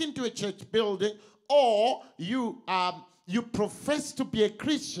walk into a church building, or you profess to be a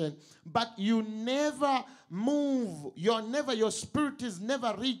Christian, but you never move, your spirit is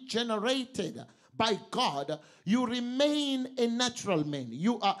never regenerated by God, you remain a natural man.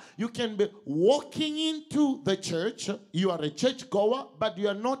 You can be walking into the church, you are a church goer, but you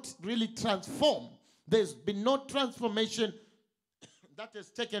are not really transformed. There's been no transformation that has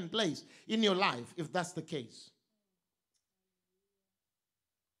taken place in your life, if that's the case.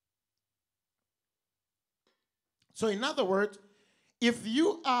 So in other words, if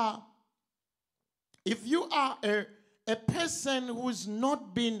you are a person who's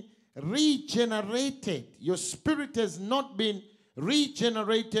not been regenerated, your spirit has not been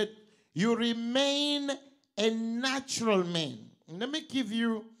regenerated, you remain a natural man. Let me give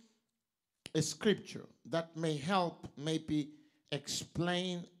you a scripture that may help maybe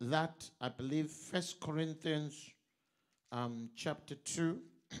explain that. I believe 1 Corinthians chapter 2.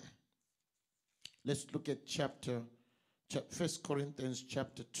 Let's look at 1 Corinthians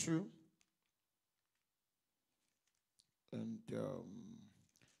chapter 2. And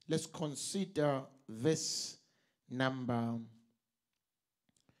let's consider verse number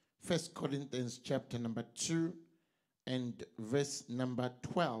 1 Corinthians chapter number 2 and verse number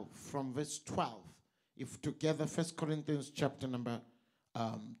 12. From verse 12. If together 1 Corinthians chapter number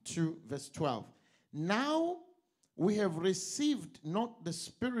 2 verse 12. Now we have received not the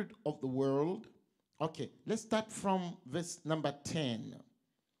spirit of the world. Okay, let's start from verse number 10.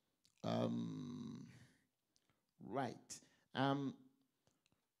 Right.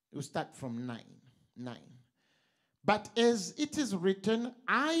 We'll start from 9. But as it is written,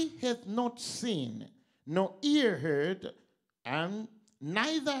 eye hath not seen, nor ear heard, and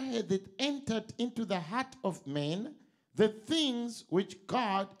neither hath it entered into the heart of man, the things which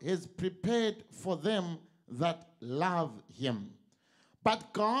God has prepared for them that love him.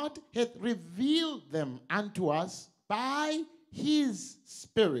 But God hath revealed them unto us by his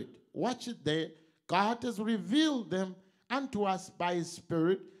Spirit. Watch it there. God has revealed them unto us by his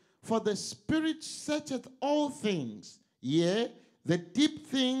Spirit. For the Spirit searcheth all things, yea, the deep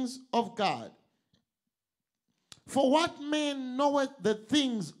things of God. For what man knoweth the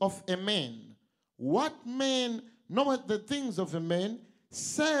things of a man? What man knoweth the things of a man,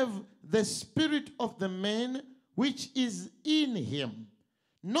 save the spirit of the man which is in him?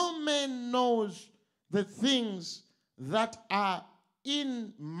 No man knows the things that are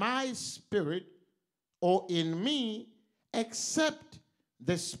in my spirit or in me, except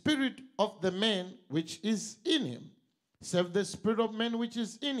the spirit of the man which is in him. Save the spirit of man which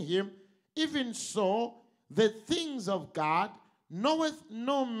is in him. Even so, the things of God knoweth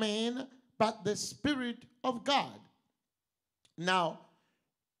no man but the Spirit of God. Now,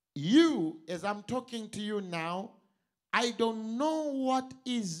 you, as I'm talking to you now, I don't know what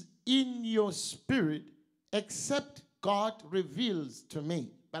is in your spirit except God reveals to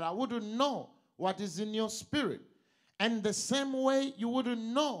me. But I wouldn't know what is in your spirit. And the same way, you wouldn't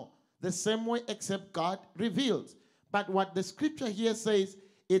know the same way except God reveals. But what the scripture here says,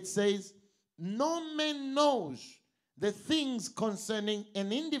 it says, no man knows the things concerning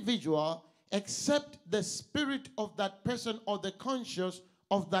an individual except the spirit of that person or the conscience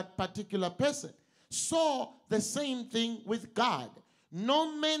of that particular person. So the same thing with God.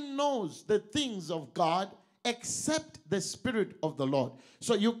 No man knows the things of God except the Spirit of the Lord.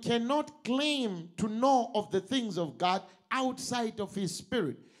 So you cannot claim to know of the things of God outside of His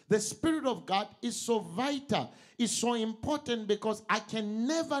Spirit. The Spirit of God is so vital, is so important, because I can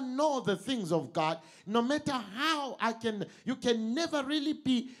never know the things of God, no matter how you can never really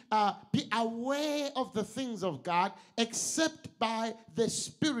be aware of the things of God except by the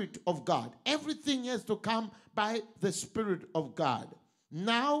Spirit of God. Everything has to come by the Spirit of God.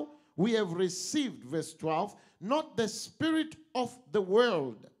 Now we have received, verse 12, not the spirit of the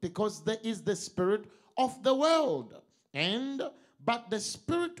world, because there is the spirit of the world, but the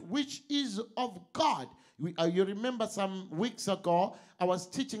Spirit which is of God. You remember some weeks ago, I was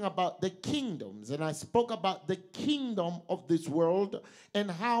teaching about the kingdoms, and I spoke about the kingdom of this world and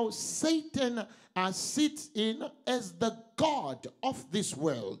how Satan sits in as the God of this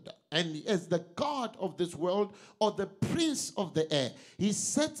world. And as the God of this world, or the prince of the air, he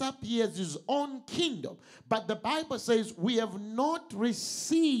sets up here as his own kingdom. But the Bible says we have not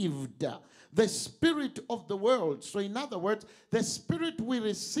received the spirit of the world. So in other words, the spirit we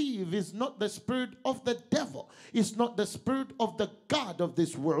receive is not the spirit of the devil. It's not the spirit of the God of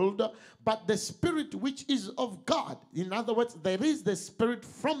this world, but the spirit which is of God. In other words, there is the spirit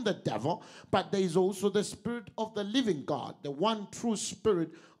from the devil, but there is also the spirit of the living God, the one true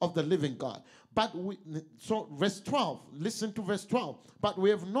spirit of the living God. So verse 12, listen to verse 12. But we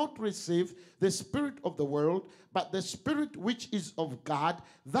have not received the spirit of the world, but the Spirit which is of God,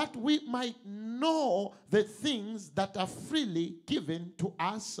 that we might know the things that are freely given to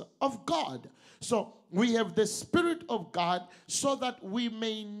us of God. So we have the Spirit of God so that we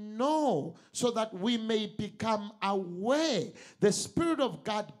may know, so that we may become aware. The Spirit of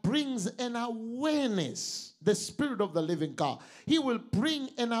God brings an awareness. The Spirit of the living God, He will bring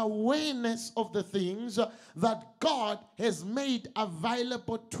an awareness of the things that God has made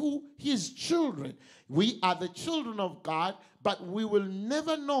available to His children. We are the children of God, but we will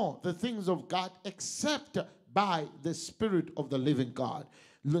never know the things of God except by the Spirit of the living God.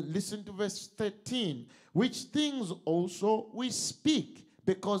 Listen to verse 13. Which things also we speak,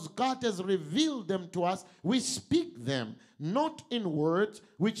 because God has revealed them to us. We speak them, not in words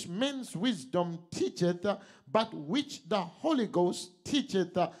which men's wisdom teacheth, but which the Holy Ghost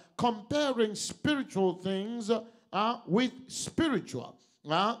teacheth, comparing spiritual things with spiritual.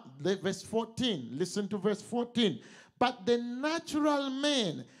 Verse 14. Listen to verse 14. But the natural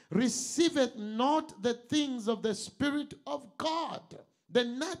man receiveth not the things of the Spirit of God. The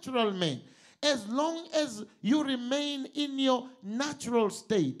natural man. As long as you remain in your natural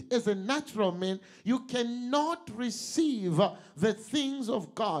state, as a natural man, you cannot receive the things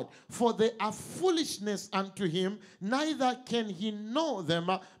of God. For they are foolishness unto him, neither can he know them,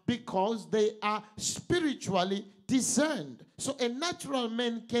 because they are spiritually discerned. So a natural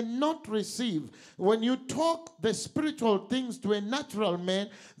man cannot receive. When you talk the spiritual things to a natural man,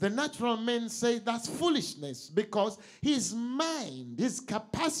 the natural man say that's foolishness, because his mind, his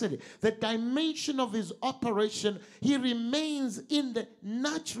capacity, the dimension of his operation, he remains in the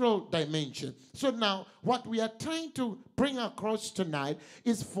natural dimension. So now what we are trying to bring across tonight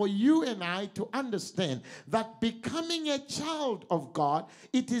is for you and I to understand that becoming a child of God,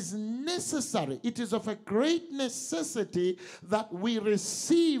 it is necessary, it is of a great necessity that we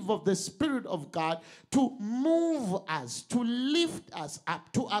receive of the Spirit of God to move us, to lift us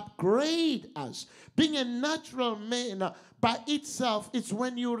up, to upgrade us. Being a natural man by itself, it's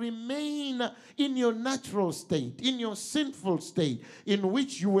when you remain in your natural state, in your sinful state, in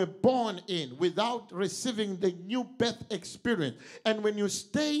which you were born in, without receiving the new birth experience. And when you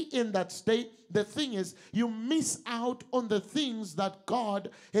stay in that state, the thing is, you miss out on the things that God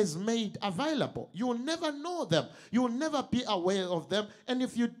has made available. You will never know them. You will never be aware of them. And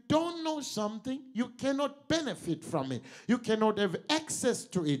if you don't know something, you cannot benefit from it. You cannot have access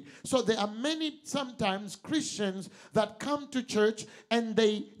to it. So there are many, sometimes, Christians that come to church and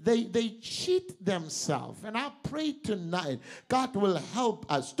they cheat themselves. And I pray tonight, God will help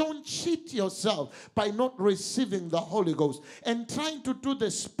us. Don't cheat yourself by not receiving the Holy Ghost and trying to do the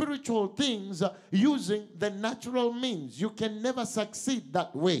spiritual things using the natural means. You can never succeed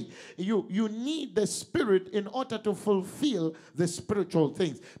that way. You need the Spirit in order to fulfill the spiritual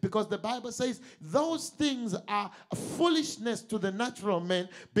things, because the Bible says those things are foolishness to the natural man,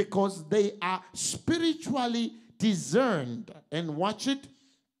 because they are spiritually discerned. And watch it.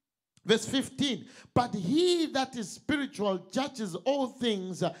 Verse 15, but he that is spiritual judges all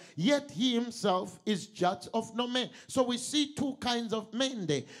things, yet he himself is judge of no man. So we see two kinds of men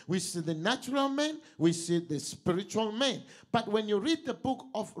there. We see the natural man, we see the spiritual man. But when you read the book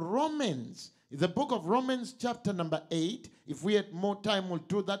of Romans, The book of Romans chapter number 8. If we had more time, we'll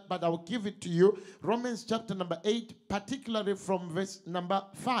do that, but I'll give it to you. Romans chapter number 8, particularly from verse number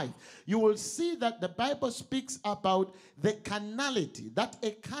 5. You will see that the Bible speaks about the carnality, that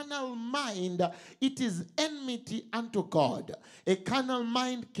a carnal mind, it is enmity unto God. A carnal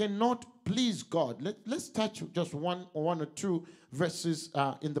mind cannot please God. Let's touch just one or two verses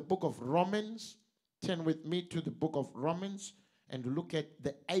in the book of Romans. Turn with me to the book of Romans and look at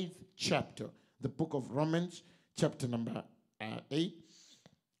the 8th chapter. The book of Romans, chapter number 8.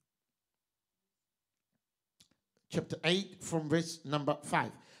 Chapter 8 from verse number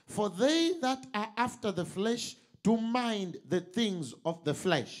 5. For they that are after the flesh do mind the things of the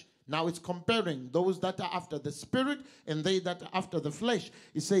flesh. Now it's comparing those that are after the spirit and they that are after the flesh.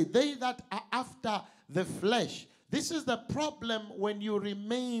 It says, they that are after the flesh. This is the problem when you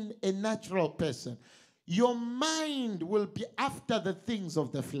remain a natural person. Your mind will be after the things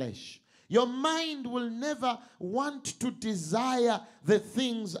of the flesh. Your mind will never want to desire the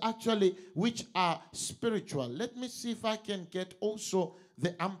things actually which are spiritual. Let me see if I can get also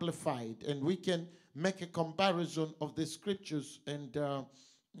the Amplified and we can make a comparison of the scriptures and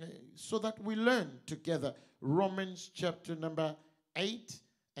so that we learn together. Romans chapter number 8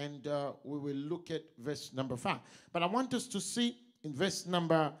 and we will look at verse number 5. But I want us to see in verse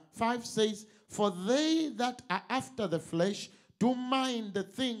number 5 says, for they that are after the flesh do mind the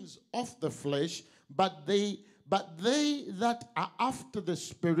things of the flesh, but they that are after the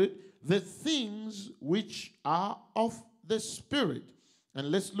Spirit, the things which are of the Spirit. And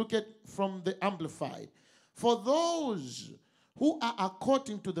let's look at from the Amplified. For those who are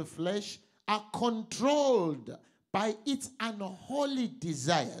according to the flesh are controlled by its unholy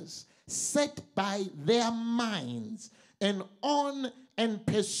desires, set by their minds, and on and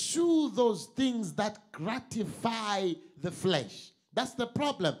pursue those things that gratify the flesh. That's the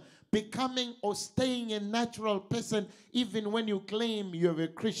problem. Becoming or staying a natural person even when you claim you're a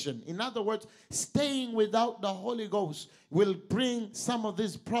Christian. In other words, staying without the Holy Ghost will bring some of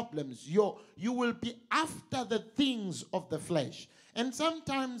these problems. You will be after the things of the flesh. And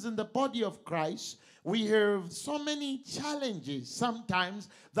sometimes in the body of Christ, we have so many challenges sometimes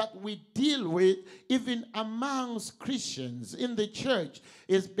that we deal with even amongst Christians in the church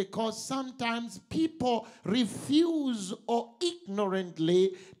is because sometimes people refuse or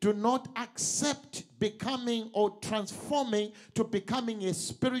ignorantly do not accept becoming or transforming to becoming a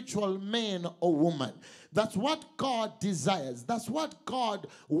spiritual man or woman. That's what God desires. That's what God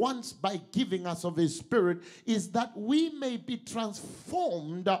wants by giving us of His Spirit, is that we may be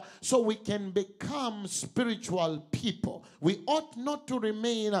transformed so we can become spiritual people. We ought not to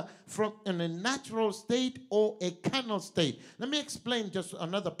remain from in a natural state or a carnal state. Let me explain just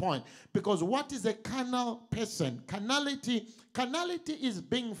another point. Because what is a carnal person? Carnality is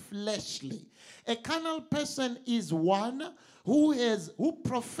being fleshly. A carnal person is one who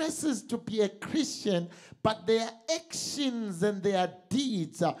professes to be a Christian, but their actions and their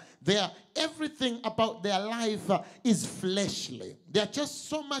deeds, everything about their life is fleshly. They're just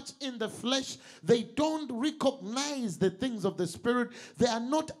so much in the flesh, they don't recognize the things of the Spirit. They are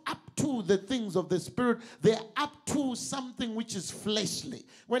not up to the things of the Spirit. They are up to something which is fleshly.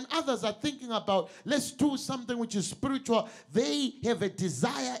 When others are thinking about, let's do something which is spiritual, they have a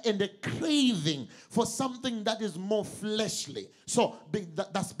desire and a craving for something that is more fleshly. So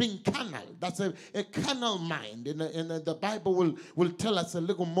that's being carnal. That's a carnal mind. And the Bible will tell us a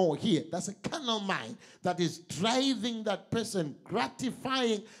little more here. That's a carnal mind that is driving that person,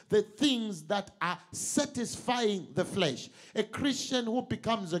 gratifying the things that are satisfying the flesh. A Christian who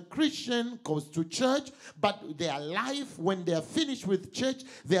becomes a Christian goes to church, but their life, when they are finished with church,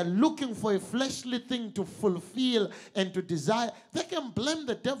 they are looking for a fleshly thing to fulfill and to desire. They can blame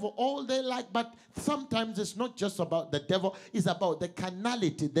the devil all they like, but sometimes it's not just about the devil, it's about the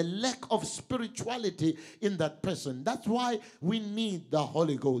carnality, the lack of spirituality in that person. That's why we need the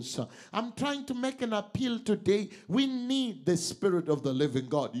Holy Ghost. I'm trying to make an appeal today. We need the Spirit of the living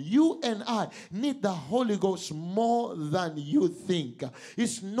God. You and I need the Holy Ghost more than you think.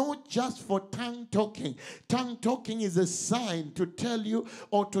 It's not just for tongue talking. Tongue talking is a sign to tell you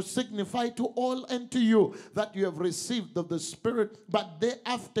or to signify to all and to you that you have received of the Spirit, but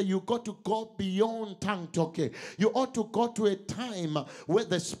thereafter you got to go beyond tongue talking. You ought to go to a time where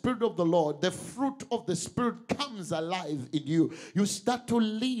the Spirit of the Lord, the fruit of the Spirit, comes alive in you. You start to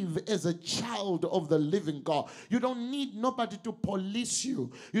live as a child of the living God. You don't need nobody to police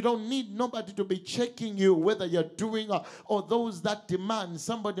you. You don't need nobody to be checking you whether you're doing or those that demand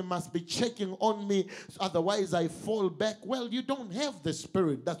somebody somebody must be checking on me, otherwise I fall back. Well, you don't have the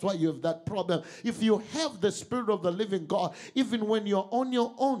Spirit. That's why you have that problem. If you have the Spirit of the living God, even when you're on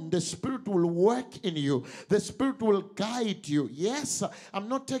your own, the Spirit will work in you. The Spirit will guide you. Yes, I'm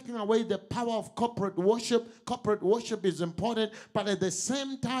not taking away the power of corporate worship. Corporate worship is important, but at the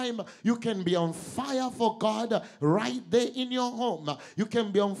same time, you can be on fire for God right there in your home. You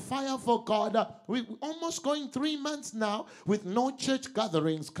can be on fire for God. We're almost going 3 months now with no church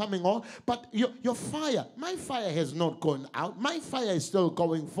gatherings coming on, but your fire, my fire has not gone out. My fire is still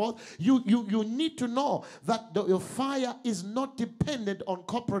going forth. You need to know that your fire is not dependent on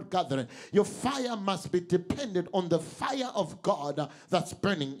corporate gathering. Your fire must be dependent on the fire of God that's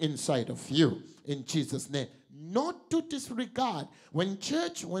burning inside of you, in Jesus' name. Not to disregard. When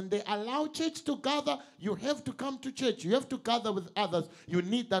they allow church to gather, you have to come to church. You have to gather with others. You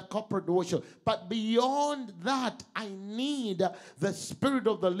need that corporate worship. But beyond that, I need the Spirit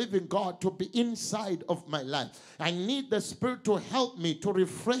of the living God to be inside of my life. I need the Spirit to help me, to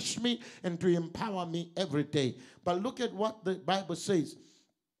refresh me, and to empower me every day. But look at what the Bible says.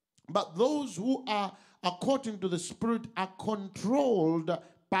 But those who are according to the Spirit are controlled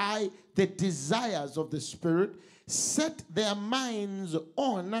by the desires of the Spirit, set their minds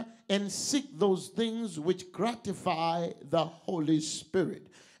on and seek those things which gratify the Holy Spirit.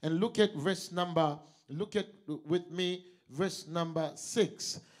 And look at with me verse number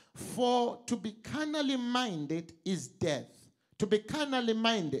 6. For to be carnally minded is death. To be carnally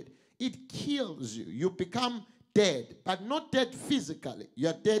minded, it kills you. You become dead, but not dead physically. You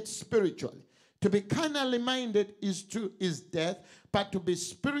are dead spiritually. To be carnally minded is death, but to be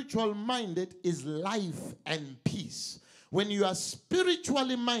spiritual minded is life and peace. When you are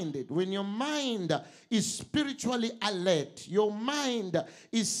spiritually minded, when your mind is spiritually alert, your mind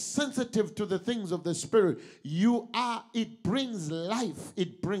is sensitive to the things of the Spirit, it brings life,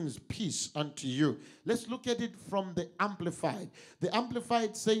 it brings peace unto you. Let's look at it from the Amplified. The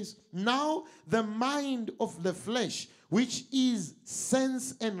Amplified says, now the mind of the flesh, which is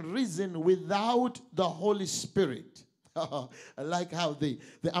sense and reason without the Holy Spirit. I like how the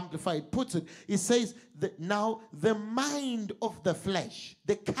Amplified puts it. It says that now the mind of the flesh,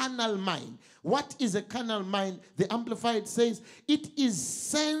 the carnal mind. What is a carnal mind? The Amplified says it is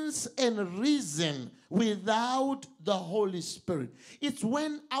sense and reason without the Holy Spirit. It's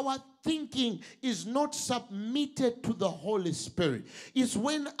when our thinking is not submitted to the Holy Spirit. It's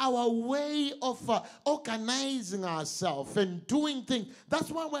when our way of organizing ourselves and doing things. That's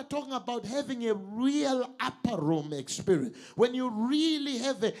why we're talking about having a real upper room experience. When you really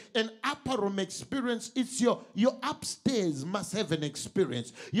have an upper room experience, it's your upstairs must have an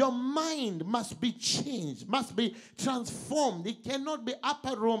experience. Your mind must be changed, must be transformed. It cannot be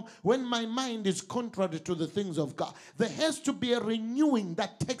upper room when my mind is contrary to the things of God. There has to be a renewing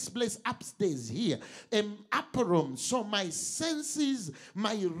that takes place upstairs here, an upper room. So my senses,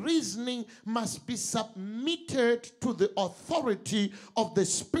 my reasoning must be submitted to the authority of the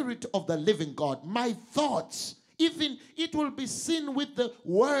Spirit of the living God. My thoughts, even it will be seen with the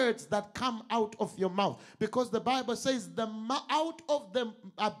words that come out of your mouth, because the Bible says out of the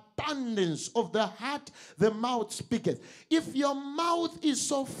abundance of the heart the mouth speaketh. If your mouth is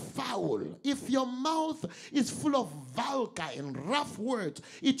so foul, if your mouth is full of vulgar and rough words,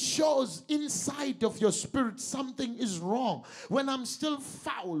 it shows inside of your spirit something is wrong. When I'm still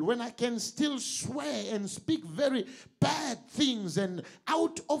foul, when I can still swear and speak very bad things, and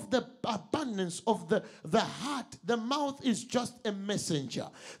out of the abundance of the heart, the mouth is just a messenger.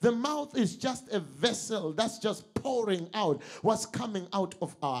 The mouth is just a vessel that's just pouring out what's coming out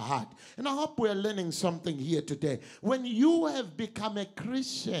of our heart. And I hope we're learning something here today. When you have become a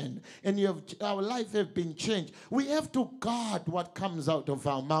Christian and our life have been changed, we have to guard what comes out of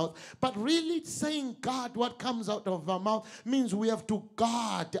our mouth. But really saying guard what comes out of our mouth means we have to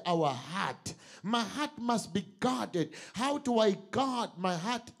guard our heart. My heart must be guarded. How do I guard my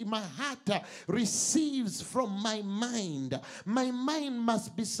heart? My heart receives from my mind. My mind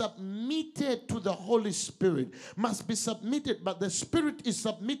must be submitted to the Holy Spirit. Must be submitted, but the Spirit is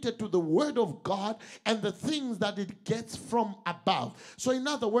submitted to the Word of God and the things that it gets from above. So in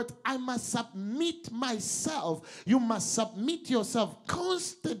other words, I must submit myself. You must submit yourself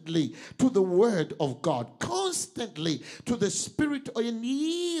constantly to the Word of God. Constantly constantly to the Spirit and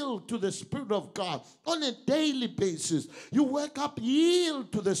yield to the Spirit of God on a daily basis. You wake up,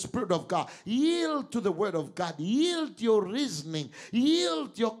 yield to the Spirit of God, yield to the Word of God, yield your reasoning,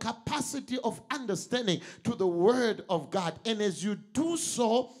 yield your capacity of understanding to the Word of God. And as you do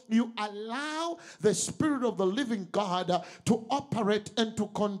so, you allow the Spirit of the living God to operate and to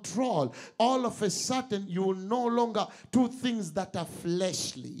control. All of a sudden, you will no longer do things that are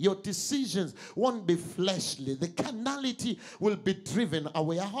fleshly. Your decisions won't be fleshly. The carnality will be driven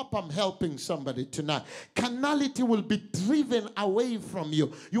away. I hope I'm helping somebody tonight. Carnality will be driven away from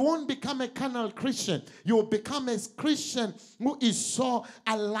you. You won't become a carnal Christian. You will become a Christian who is so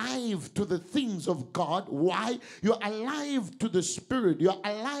alive to the things of God. Why? You're alive to the Spirit. You're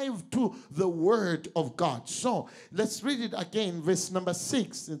alive to the Word of God. So let's read it again, verse number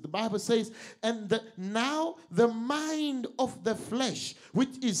 6. The Bible says, and now the mind of the flesh,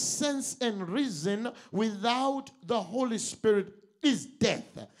 which is sense and reason without the Holy Spirit, is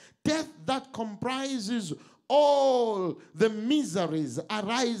death. Death that comprises all the miseries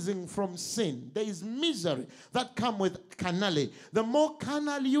arising from sin. There is misery that comes with carnality. The more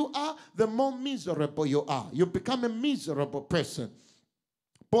carnal you are, the more miserable you are. You become a miserable person,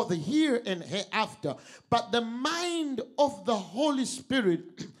 both here and hereafter. But the mind of the Holy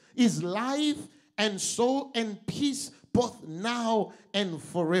Spirit is life and soul and peace, both now and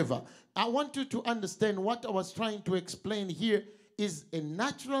forever. I want you to understand what I was trying to explain here is a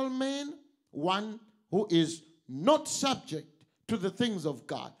natural man, one who is not subject to the things of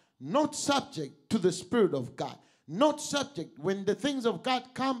God, not subject to the Spirit of God, not subject. When the things of God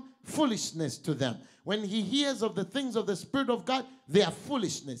come, foolishness to them. When he hears of the things of the Spirit of God, they are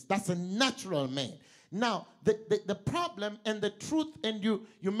foolishness. That's a natural man. Now, the problem and the truth, and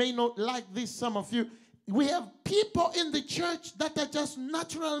you may not like this, some of you, we have people in the church that are just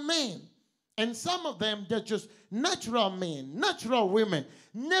natural men. And some of them, they're just natural men, natural women,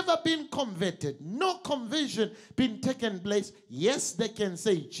 never been converted, no conversion been taken place. Yes, they can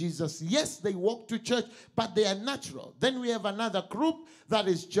say Jesus. Yes, they walk to church, but they are natural. Then we have another group that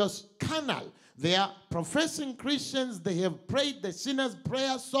is just carnal. They are professing Christians. They have prayed the sinner's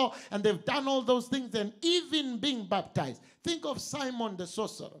prayer, and they've done all those things, and even being baptized. Think of Simon the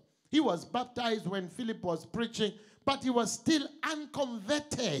sorcerer. He was baptized when Philip was preaching, but he was still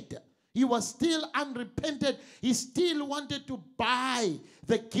unconverted. He was still unrepented. He still wanted to buy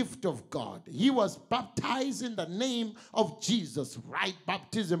the gift of God. He was baptized in the name of Jesus, right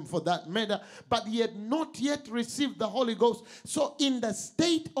baptism for that matter, but he had not yet received the Holy Ghost. So in the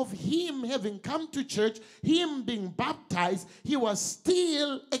state of him having come to church, him being baptized, he was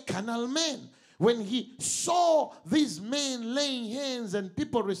still a carnal man. When he saw these men laying hands and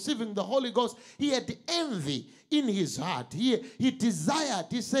people receiving the Holy Ghost, he had envy in his heart. He desired,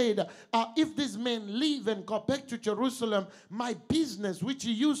 he said, if these men leave and go back to Jerusalem, my business, which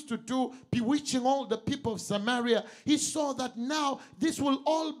he used to do, bewitching all the people of Samaria, he saw that now this will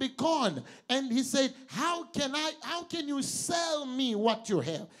all be gone. And he said, how can you sell me what you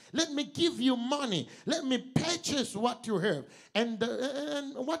have? Let me give you money. Let me purchase what you have. And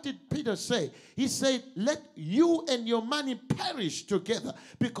what did Peter say? He said, let you and your money perish together.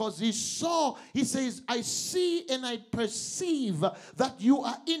 Because he says, I see and I perceive that you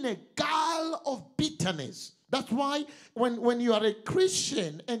are in a gall of bitterness. That's why when you are a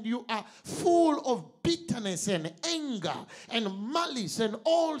Christian and you are full of bitterness and anger and malice and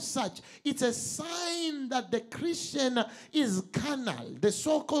all such, it's a sign that the Christian is carnal. The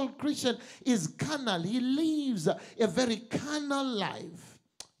so-called Christian is carnal. He lives a very carnal life.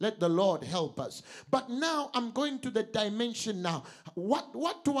 Let the Lord help us. But now I'm going to the dimension now.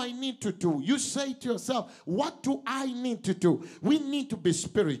 What do I need to do? You say to yourself, what do I need to do? We need to be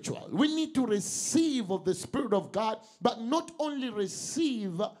spiritual. We need to receive of the Spirit of God, but not only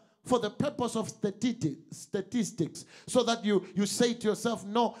receive for the purpose of statistics, so that you say to yourself,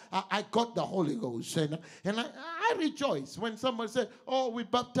 no, I got the Holy Ghost. And I rejoice when somebody said, oh, we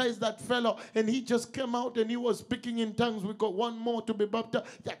baptized that fellow and he just came out and he was speaking in tongues. We got one more to be baptized.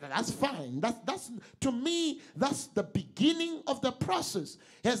 Yeah, that's fine. That's to me, that's the beginning of the process.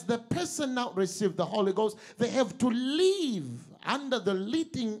 As the person now received the Holy Ghost, they have to live under the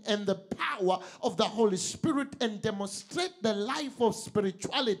leading and the power of the Holy Spirit and demonstrate the life of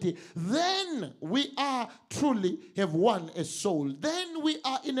spirituality. Then we are truly have won a soul. Then we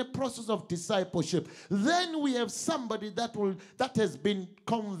are in a process of discipleship. Then we have somebody that has been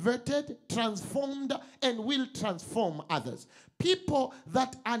converted, transformed, and will transform others. People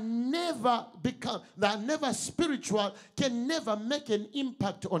that are never spiritual can never make an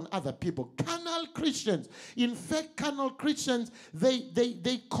impact on other people. Carnal Christians, in fact, carnal Christians,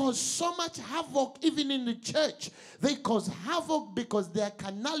 they cause so much much havoc even in the church. They cause havoc because their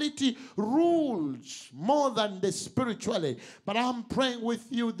carnality rules more than the spirituality. But I'm praying with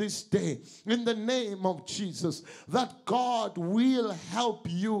you this day in the name of Jesus that God will help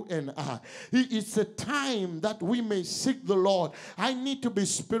you and I. It's a time that we may seek the Lord. I need to be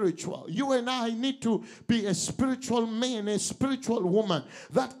spiritual. You and I need to be a spiritual man, a spiritual woman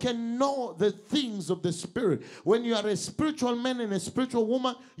that can know the things of the Spirit. When you are a spiritual man and a spiritual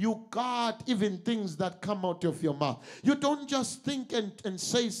woman, you guard even things that come out of your mouth. You don't just think and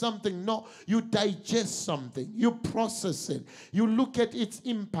say something. No, you digest something. You process it. You look at its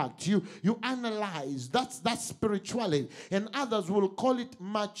impact. You analyze. That's spirituality. And others will call it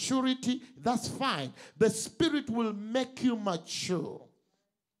maturity. That's fine. The Spirit will make you mature.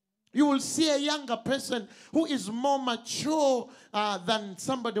 You will see a younger person who is more mature than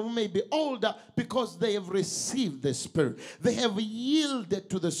somebody who may be older because they have received the Spirit. They have yielded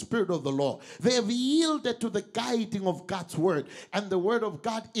to the Spirit of the Lord. They have yielded to the guiding of God's Word. And the Word of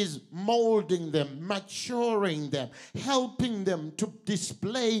God is molding them, maturing them, helping them to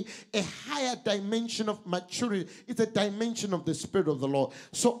display a higher dimension of maturity. It's a dimension of the Spirit of the Lord.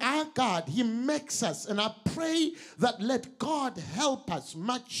 So our God, He makes us, and I pray that let God help us,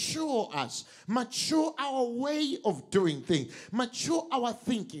 mature our way of doing things, mature our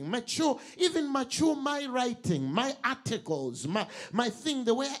thinking, mature my writing, my articles, my thing,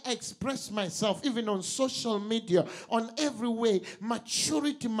 the way I express myself, even on social media, on every way.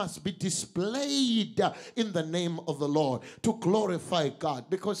 Maturity must be displayed in the name of the Lord to glorify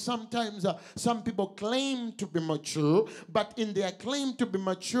God. Because sometimes some people claim to be mature, but in their claim to be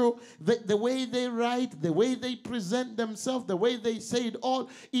mature, the way they write, the way they present themselves, the way they say it all,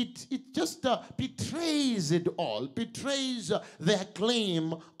 it just betrays it all, betrays their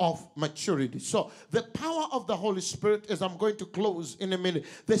claim of maturity. So the power of the Holy Spirit, as I'm going to close in a minute,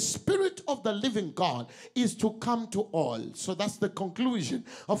 the Spirit of the living God is to come to all. So that's the conclusion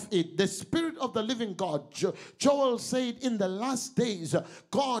of it. The Spirit of the living God, Joel said in the last days,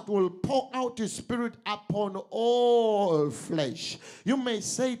 God will pour out His Spirit upon all flesh. You may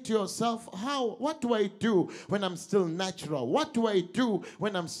say to yourself, what do I do when I'm still natural? What do I do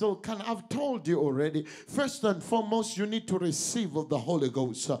when I'm still I've told you already. First and foremost, you need to receive of the Holy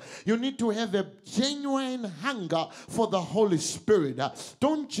Ghost. You need to have a genuine hunger for the Holy Spirit.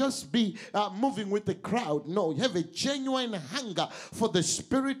 Don't just be moving with the crowd. No, you have a genuine hunger for the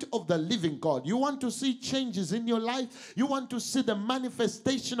Spirit of the living God. You want to see changes in your life. You want to see the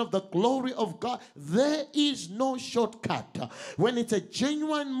manifestation of the glory of God. There is no shortcut. When it's a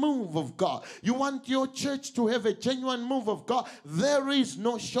genuine move of God, you want your church to have a genuine move of God, there is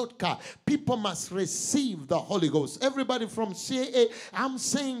no shortcut. People must receive the Holy Ghost. Everybody from CAA, I'm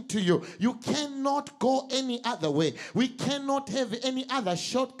saying to you, you cannot go any other way. We cannot have any other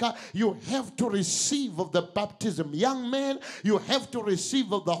shortcut. You have to receive of the baptism. Young man, you have to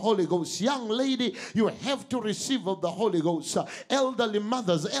receive of the Holy Ghost. Young lady, you have to receive of the Holy Ghost. Elderly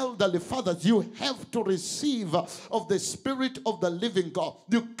mothers, elderly fathers, you have to receive of the Spirit of the living God.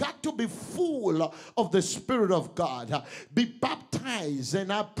 You got to be full of the Spirit of God. Be baptized,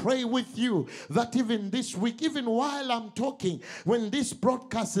 and I pray with you that even this week, even while I'm talking, when this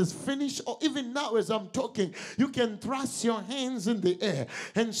broadcast is finished, or even now as I'm talking, you can thrust your hands in the air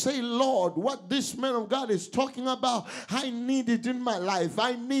and say, Lord, what this man of God is talking about, I need it in my life.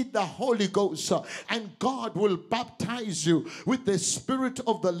 I need the Holy Ghost. And God will baptize you with the Spirit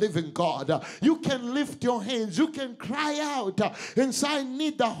of the living God. You can lift your hands. You can cry out and say, I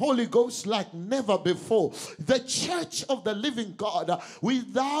need the Holy Ghost like never before. The church of the living God,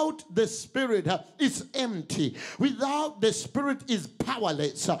 without the Spirit, is empty. Without the Spirit is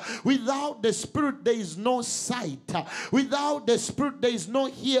powerless. Without the Spirit there is no sight. Without the Spirit there is no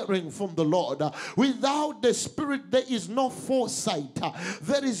hearing from the Lord. Without the Spirit there is no foresight.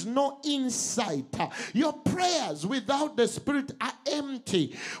 There is no insight. Your prayers without the Spirit are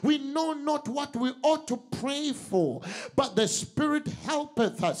empty. We know not what we ought to pray for, but the Spirit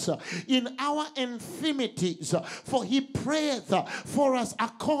helpeth us in our infirmities, for He prayeth for us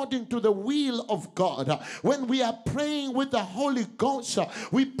according to the will of God. When we are praying with the Holy Ghost,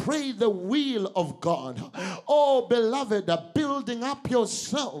 we pray the will of God. Oh, beloved, building up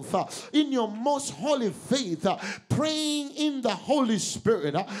yourself in your most holy faith, praying in the Holy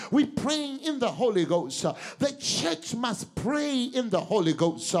Spirit. We praying in the Holy Ghost. The church must pray in the Holy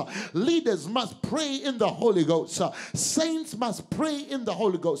Ghost. Leaders must pray in the Holy Ghost. Saints must pray in the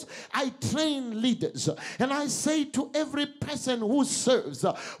Holy Ghost. I train leaders, and I say to every person person who serves,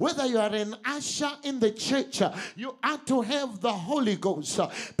 whether you are an usher in the church, you are to have the Holy Ghost,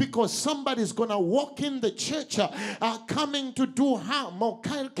 because somebody's going to walk in the church coming to do harm or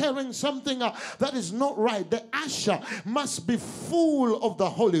carrying something that is not right. The usher must be full of the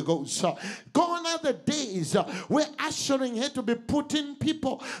Holy Ghost. Gone are the days where ushering had to be put in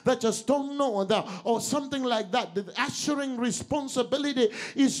people that just don't know or something like that. The ushering responsibility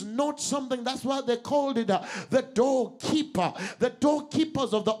is not something. That's why they called it the doorkeeper. The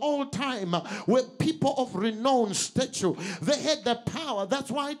doorkeepers of the old time were people of renowned stature. They had the power.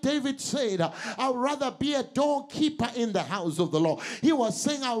 That's why David said, I'd rather be a doorkeeper in the house of the Lord. He was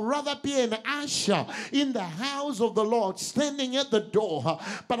saying, I'd rather be an usher in the house of the Lord, standing at the door.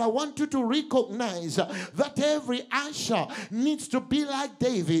 But I want you to recognize that every usher needs to be like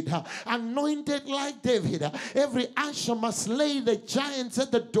David, anointed like David. Every usher must slay the giants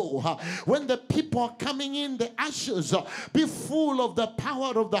at the door. When the people are coming in, the ushers be full of the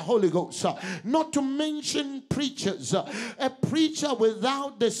power of the Holy Ghost. Not to mention preachers. A preacher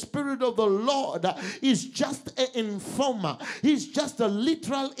without the Spirit of the Lord is just an informer. He's just a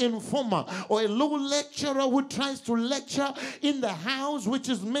literal informer, or a little lecturer who tries to lecture in the house which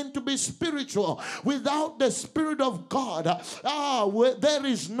is meant to be spiritual. Without the Spirit of God, there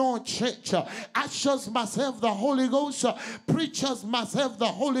is no church. Ushers must have the Holy Ghost. Preachers must have the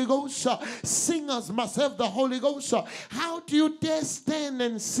Holy Ghost. Singers must have the Holy Ghost. How do you dare stand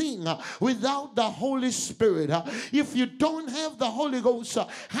and sing without the Holy Spirit? If you don't have the Holy Ghost,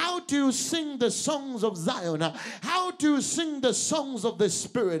 how do you sing the songs of Zion? How do you sing the songs of the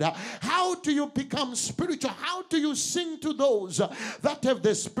Spirit? How do you become spiritual? How do you sing to those that have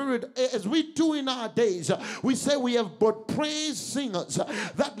the Spirit? As we do in our days, we say we have but praise singers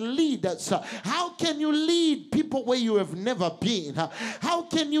that lead us. How can you lead people where you have never been? How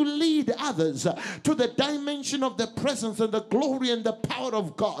can you lead others to the dimension of the presence and the glory and the power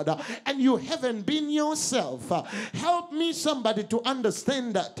of God, and you haven't been yourself? Help me, somebody, to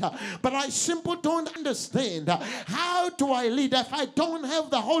understand that. But I simply don't understand. How do I lead if I don't have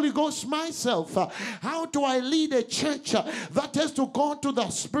the Holy Ghost myself? How do I lead a church that has to go to the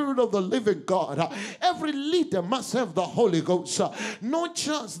Spirit of the living God? Every leader must have the Holy Ghost. Not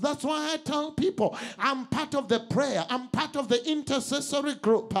just, that's why I tell people, I'm part of the prayer. I'm part of the intercessory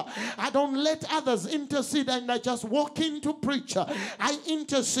group. I don't let others intercede and I just walk in to preach. I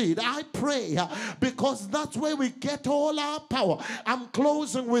intercede. I pray, because that's where we get all our power. I'm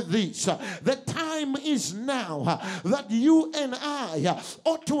closing with this. The time is now that you and I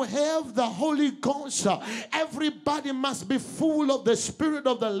ought to have the Holy Ghost. Everybody must be full of the Spirit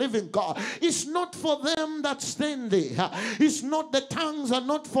of the living God. It's not for them that stand there. It's not, the tongues are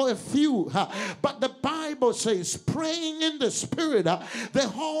not for a few. But the Bible says, praying in the Spirit, the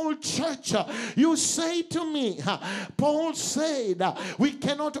whole church. You say to me, Paul said, we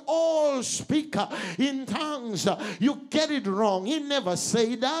cannot all speak in tongues. You get it wrong. He never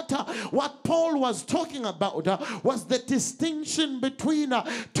said that. What Paul was talking about was the distinction between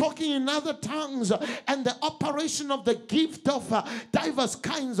talking in other tongues and the operation of the gift of diverse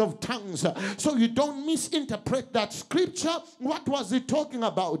kinds of tongues. So you don't misinterpret that scripture. What was he talking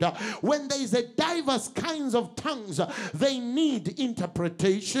about? When there is a diverse kinds of tongues, they need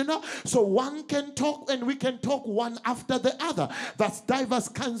interpretation. So one can talk and we can talk one after the other. That's diverse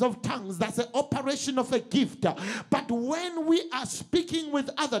kinds of tongues. That's the operation of a gift. But when we are speaking with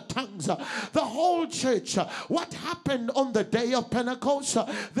other tongues, the whole church, what happened on the day of Pentecost?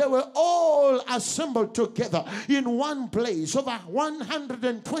 They were all assembled together in one place, over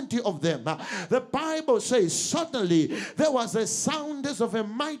 120 of them. The Bible says suddenly there was a sound as of a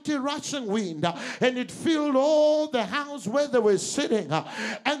mighty rushing wind, and it filled all the house where they were sitting,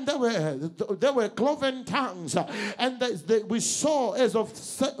 and there were cloven tongues, and we saw as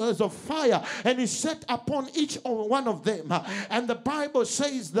of fire, and it set upon each one of them. And the Bible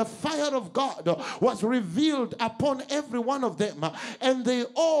says the fire of God was revealed upon every one of them, and they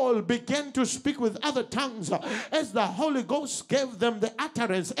all began to speak with other tongues as the Holy Ghost gave them the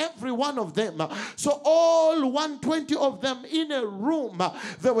utterance, every one of them. So all 120 of them in a room,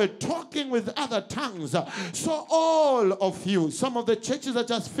 they were talking with other tongues. So all of you, some of the churches are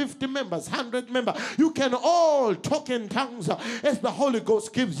just 50 members, 100 members, you can all talk in tongues as the Holy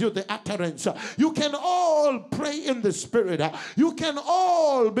Ghost gives you the utterance. You can all pray in the Spirit. You can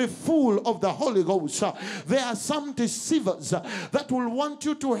all be full of the Holy Ghost. There are some deceivers that will want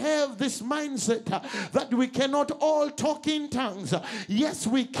you to have this mindset that we cannot all talk in tongues. Yes,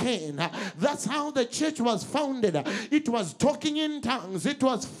 we can. men. That's how the church was founded. It was talking in tongues. It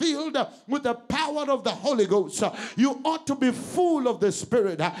was filled with the power of the Holy Ghost. You ought to be full of the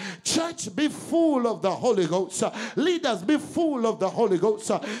Spirit. Church, be full of the Holy Ghost. Leaders, be full of the Holy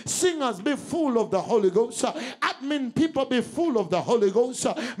Ghost. Singers, be full of the Holy Ghost. Admin people, be full of the Holy Ghost.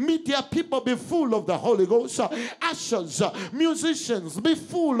 Media people, be full of the Holy Ghost. Ushers, musicians, be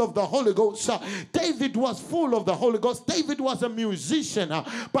full of the Holy Ghost. David was full of the Holy Ghost. David was a musician,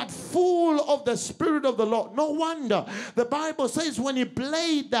 but full of the Spirit of the Lord. No wonder the Bible says when he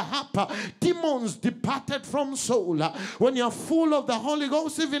played the harp, demons departed from Saul. When you're full of the Holy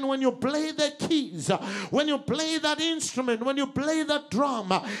Ghost, even when you play the keys, when you play that instrument, when you play that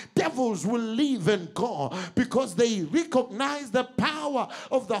drum, devils will leave and go because they recognize the power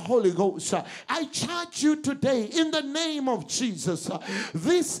of the Holy Ghost. I charge you today in the name of Jesus.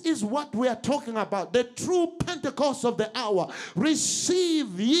 This is what we are talking about, the true Pentecost of the hour.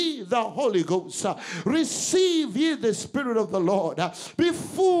 Receive ye the Holy Ghost. Receive ye the Spirit of the Lord. Be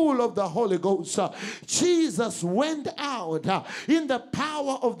full of the Holy Ghost. Jesus went out in the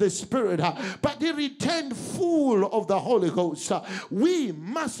power of the Spirit, but he returned full of the Holy Ghost. We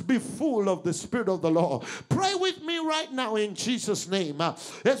must be full of the Spirit of the Lord. Pray with me right now in Jesus' name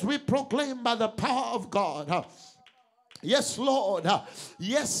as we proclaim by the power of God. Yes, Lord.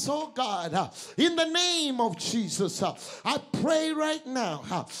 Yes, oh God. In the name of Jesus, I pray right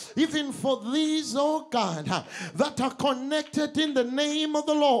now, even for these, oh God, that are connected in the name of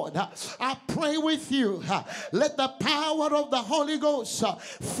the Lord. I pray with you. Let the power of the Holy Ghost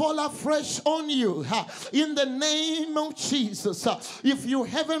fall afresh on you in the name of Jesus. If you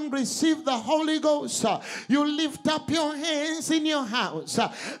haven't received the Holy Ghost, you lift up your hands in your house.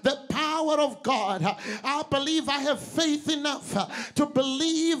 The power of God. I believe I have faith enough to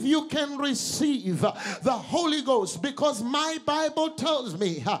believe you can receive the Holy Ghost, because my Bible tells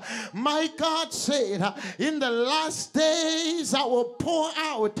me, my God said, in the last days I will pour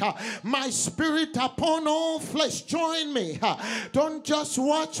out my Spirit upon all flesh. Join me. Don't just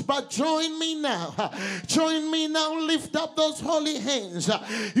watch, but join me now. Join me now. Lift up those holy hands.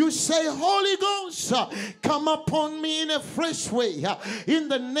 You say, Holy Ghost, come upon me in a fresh way. In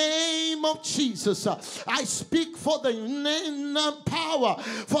the name of Jesus, I speak for the power,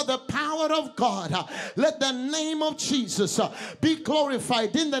 for the power of God. Let the name of Jesus be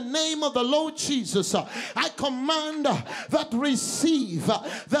glorified. In the name of the Lord Jesus, I command that receive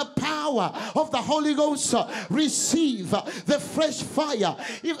the power of the Holy Ghost. Receive the fresh fire.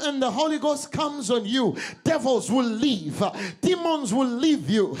 If the Holy Ghost comes on you, devils will leave. Demons will leave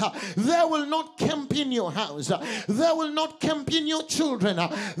you. They will not camp in your house. They will not camp in your children.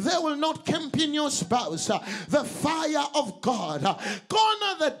 They will not camp in your spouse. The fire of God. Gone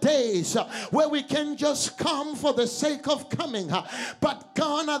are the days where we can just come for the sake of coming, but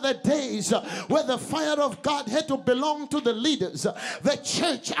gone are the days where the fire of God had to belong to the leaders. The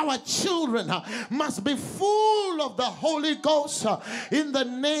church, our children, must be full of the Holy Ghost in the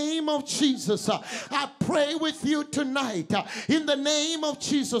name of Jesus. I pray with you tonight in the name of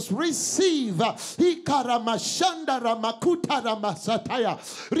Jesus. Receive Ikaramashanda Ramakuta Ramasataya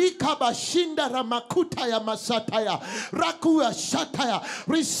Rikabashinda Ramakutaya Masataya Rakua Shataya.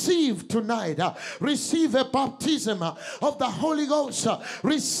 Receive tonight. Receive a baptism of the Holy Ghost.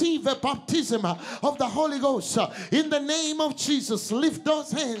 Receive a baptism of the Holy Ghost in the name of Jesus. Lift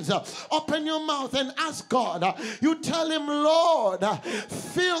those hands. Open your mouth and ask God. You tell him, Lord,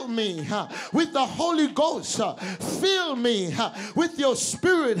 fill me with the Holy Ghost. Fill me with your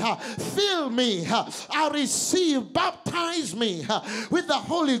Spirit. Fill me. I receive. Baptize me with the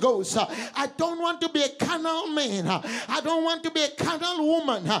Holy Ghost. I don't want to be a carnal man. I don't want to be a carnal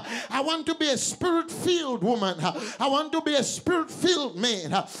woman. I want to be a Spirit-filled woman. I want to be a Spirit-filled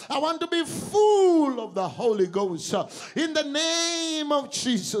man. I want to be full of the Holy Ghost. In the name of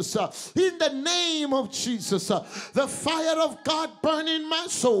Jesus. In the name of Jesus. The fire of God burn in my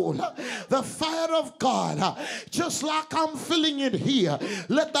soul. The fire of God. Just like I'm feeling it here.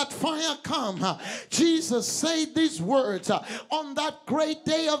 Let that fire come. Jesus said these words on that great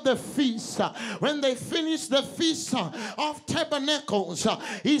day of the feast. When they finished the feast of tabernacles,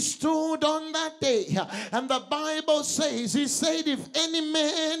 he stood on that day, and the Bible says, he said, if any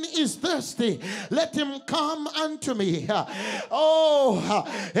man is thirsty, let him come unto me. Oh,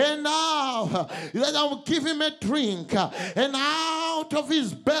 and now I will give him a drink, and out of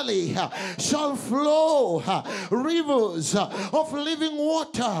his belly shall flow rivers of living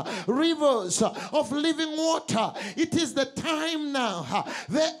water. Rivers of living water. It It is the time now.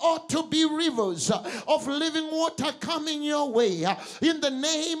 There ought to be rivers of living water coming your way. In the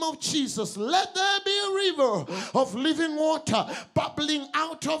name of Jesus, let there be a river of living water bubbling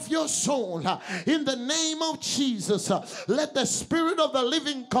out of your soul. In the name of Jesus, let the Spirit of the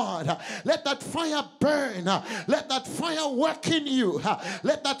living God, let that fire burn. Let that fire work in you.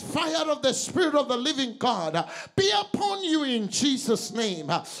 Let that fire of the Spirit of the living God be upon you in Jesus' name.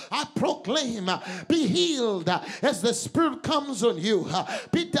 I proclaim, be healed as the Spirit comes on you.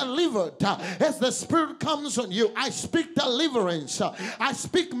 Be delivered as the Spirit comes on you. I speak deliverance. I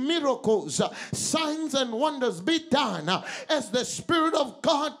speak miracles, signs and wonders be done as the Spirit of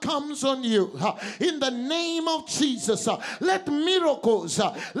God comes on you. In the name of Jesus, let miracles,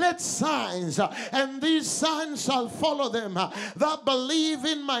 let signs, and these signs shall follow them that believe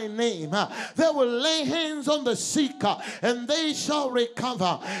in my name. They will lay hands on the sick and they shall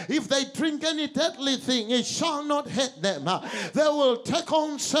recover. If they drink any deadly thing, it shall not hurt them. They will take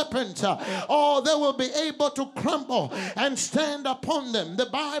on serpents, or they will be able to crumble and stand upon them. The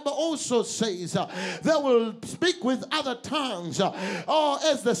Bible also says they will speak with other tongues, or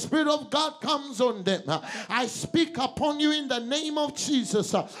as the Spirit of God comes on them. I speak upon you in the name of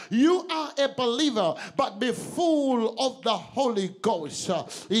Jesus. You are a believer, but be full of the Holy Ghost.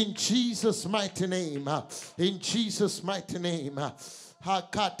 In Jesus' mighty name. In Jesus' mighty name.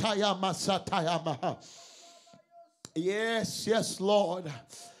 Yes, yes, Lord.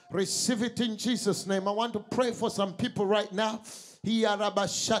 Receive it in Jesus' name. I want to pray for some people right now.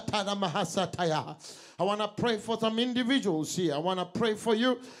 I want to pray for some individuals here. I want to pray for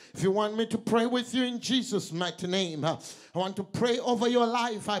you. If you want me to pray with you in Jesus' mighty name, I want to pray over your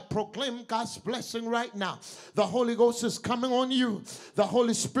life. I proclaim God's blessing right now. The Holy Ghost is coming on you. The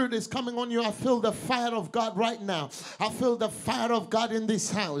Holy Spirit is coming on you. I feel the fire of God right now. I feel the fire of God in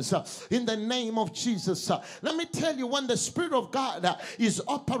this house. In the name of Jesus. Let me tell you, when the Spirit of God is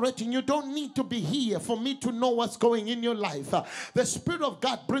operating, you don't need to be here for me to know what's going in your life. The Spirit of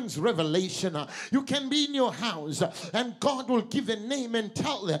God brings revelation. You can be in your house and God will give a name and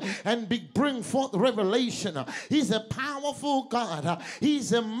tell and bring forth revelation. He's a powerful God.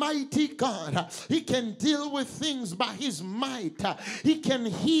 He's a mighty God. He can deal with things by his might. He can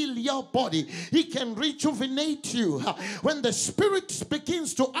heal your body. He can rejuvenate you. When the Spirit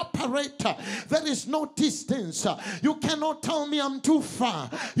begins to operate, there is no distance. You cannot tell me I'm too far.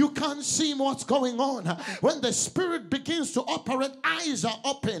 You can't see what's going on. When the Spirit begins to operate, eyes are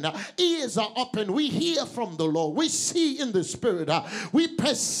open, ears are open. We hear from the Lord. We see in the Spirit. We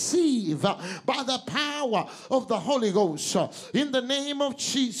perceive by the power of the Holy Ghost. In the name of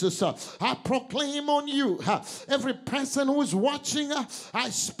Jesus, I proclaim on you, every person who is watching, I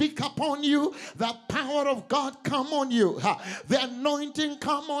speak upon you, the power of God come on you, the anointing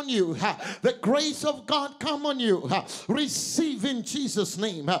come on you, the grace of God come on you. Receive in Jesus'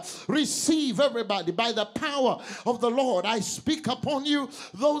 name. Receive, everybody, by the power of the Lord. I speak upon you,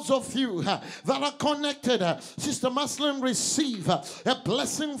 those of you that are connected. Sister Muslim, receive a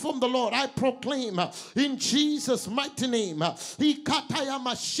blessing from the Lord. I proclaim in Jesus' mighty name. Ikataya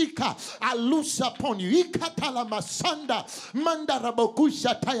mashika, I loose upon you. Ikatala masanda,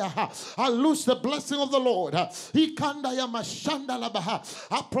 mandarabokusha tayaha. I loose the blessing of the Lord. Ikandaya mashanda labaha.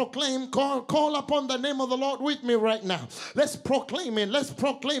 I proclaim, call upon the name of the Lord with me right now. Let's proclaim it. Let's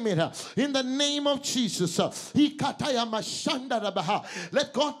proclaim it in the name of Jesus. Ikataya mashanda labaha.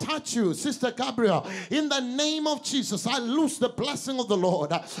 Let God touch you, Sister Gabriel. In the name of Jesus, I loose the blessing of the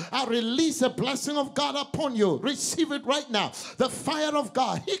Lord. I release a blessing of God upon you. Receive it right now. The fire of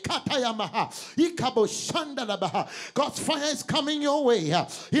God. God's fire is coming your way.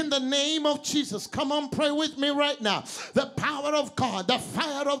 In the name of Jesus. Come on, pray with me right now. The power of God. The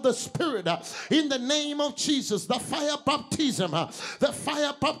fire of the Spirit. In the name of Jesus. The fire baptism. The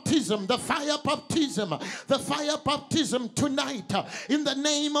fire baptism. The fire baptism. The fire baptism tonight. In the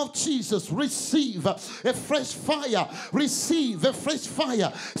name of Jesus. Receive a fresh fire. Receive a fresh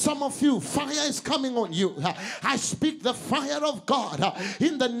fire. Some of you, fire is coming on you. I speak the fire of God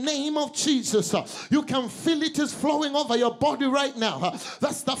in the name of Jesus. You can feel it is flowing over your body right now.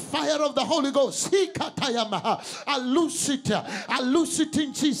 That's the fire of the Holy Ghost. I loose it. I loose it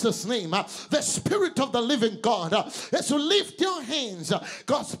in Jesus' name. The Spirit of the living God. As you lift your hands,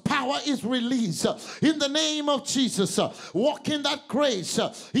 God's power is released in the name of Jesus. Walk in that grace. I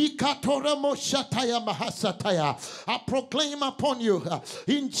proclaim upon you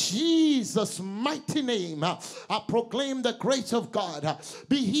in Jesus' mighty name. I proclaim the grace of God.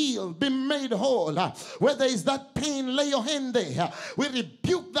 Be healed, be made whole. Where there is that pain, lay your hand there. We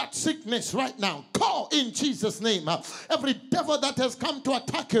rebuke that sickness right now. Call in Jesus' name. Every devil that has come to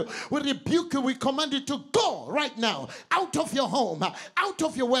attack you, we rebuke you. We command you to go right now. Out of your home, out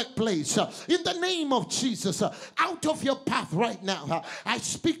of your workplace. In the name of Jesus, out of your path right now. I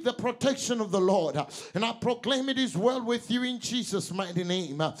speak the protection of the Lord. And I proclaim it is well with you in Jesus' mighty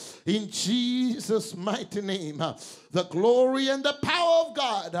name. In Jesus' mighty name. The glory and the power of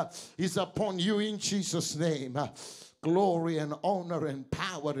God is upon you in Jesus' name. Glory and honor and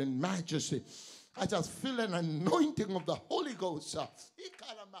power and majesty. I just feel an anointing of the Holy Ghost.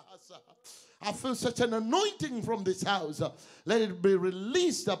 I feel such an anointing from this house. Let it be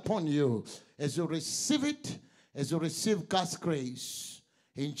released upon you as you receive it, as you receive God's grace.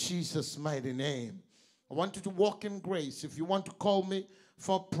 In Jesus' mighty name. I want you to walk in grace. If you want to call me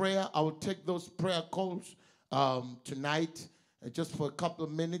for prayer, I will take those prayer calls tonight. Just for a couple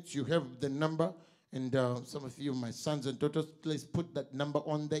of minutes, you have the number. And some of you, my sons and daughters, please put that number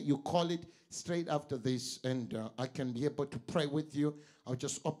on there. You call it straight after this, and I can be able to pray with you. I'll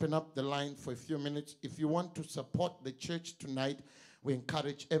just open up the line for a few minutes. If you want to support the church tonight, we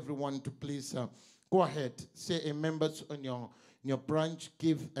encourage everyone to please go ahead. Say, members on your branch,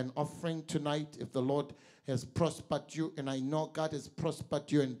 give an offering tonight if the Lord has prospered you. And I know God has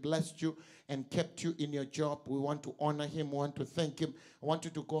prospered you and blessed you and kept you in your job. We want to honor him. We want to thank him. I want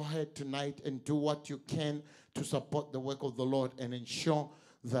you to go ahead tonight and do what you can to support the work of the Lord and ensure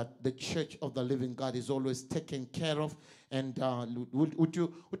that the church of the living God is always taken care of. And would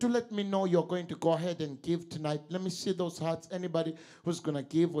you let me know you're going to go ahead and give tonight? Let me see those hearts. Anybody who's going to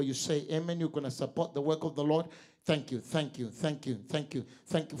give, or you say amen, you're going to support the work of the Lord. Thank you, thank you, thank you, thank you.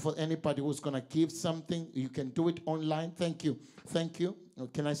 Thank you for anybody who's going to give something. You can do it online. Thank you, thank you.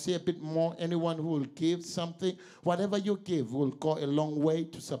 Can I say a bit more? Anyone who will give something, whatever you give will go a long way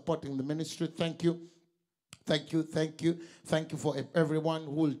to supporting the ministry. Thank you. Thank you, thank you. Thank you for everyone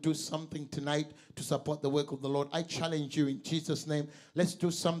who will do something tonight to support the work of the Lord. I challenge you in Jesus' name. Let's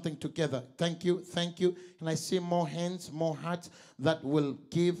do something together. Thank you, thank you. And I see more hands, more hearts that will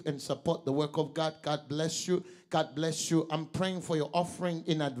give and support the work of God. God bless you. God bless you. I'm praying for your offering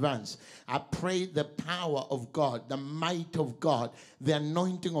in advance. I pray the power of God, the might of God, the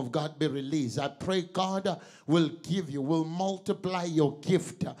anointing of God be released. I pray God will give you, will multiply your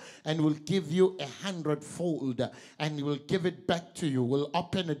gift and will give you 100-fold and will give it back to you, will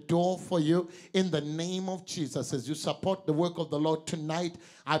open a door for you in the name of Jesus. As you support the work of the Lord tonight,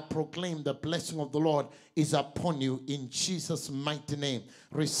 I proclaim the blessing of the Lord is upon you in Jesus' mighty name.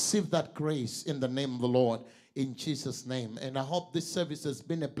 Receive that grace in the name of the Lord. In Jesus' name. And I hope this service has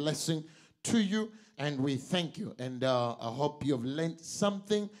been a blessing to you, and we thank you. And I hope you have learned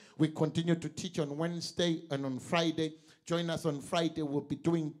something. We continue to teach on Wednesday and on Friday. Join us on Friday. We'll be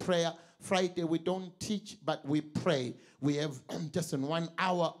doing prayer. Friday we don't teach, but we pray. We have just 1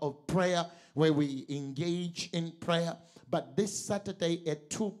 hour of prayer where we engage in prayer. But this Saturday at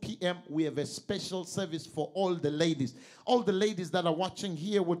 2 p.m., we have a special service for all the ladies. All the ladies that are watching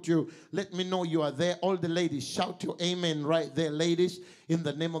here, would you let me know you are there? All the ladies, shout your amen right there, ladies. In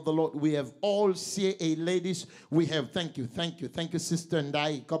the name of the Lord, we have all CA ladies. We have, thank you, Sister and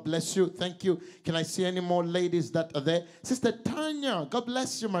I. God bless you. Thank you. Can I see any more ladies that are there? Sister Tanya, God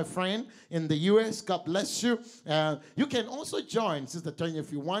bless you, my friend. In the U.S., God bless you. You can also join, Sister Tanya,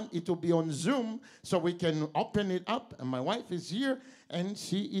 if you want. It will be on Zoom, so we can open it up. And my wife is here, and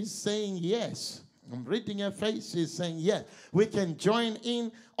she is saying yes. I'm reading her face. She's saying yes. We can join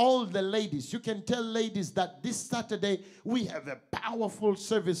in, all the ladies. You can tell ladies that this Saturday we have a powerful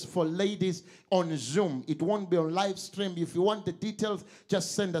service for ladies on Zoom. It won't be on live stream. If you want the details,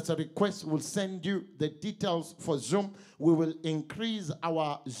 just send us a request. We'll send you the details for Zoom. We will increase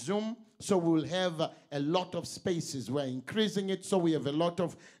our Zoom, so we will have a lot of spaces. We're increasing it, so we have a lot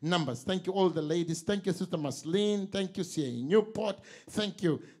of numbers. Thank you, all the ladies. Thank you, Sister Maslene. Thank you, C.A. Newport. Thank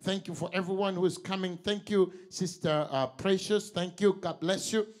you. Thank you for everyone who is coming. Thank you, Sister Precious. Thank you. God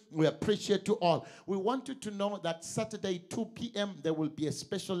bless you. We appreciate you all. We want you to know that Saturday, 2 p.m., there will be a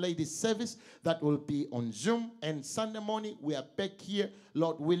special ladies service that will be on Zoom. And Sunday morning, we are back here.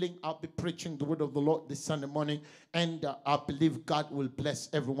 Lord willing, I'll be preaching the word of the Lord this Sunday morning. And I believe God will bless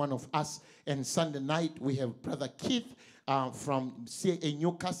every one of us. And Sunday night, we have Brother Keith from CA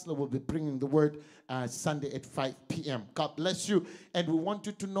Newcastle will be bringing the word Sunday at 5 p.m. God bless you. And we want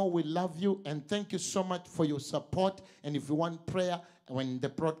you to know we love you. And thank you so much for your support. And if you want prayer, when the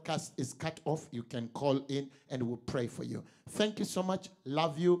broadcast is cut off, you can call in and we'll pray for you. Thank you so much.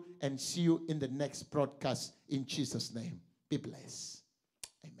 Love you. And see you in the next broadcast in Jesus' name. Be blessed.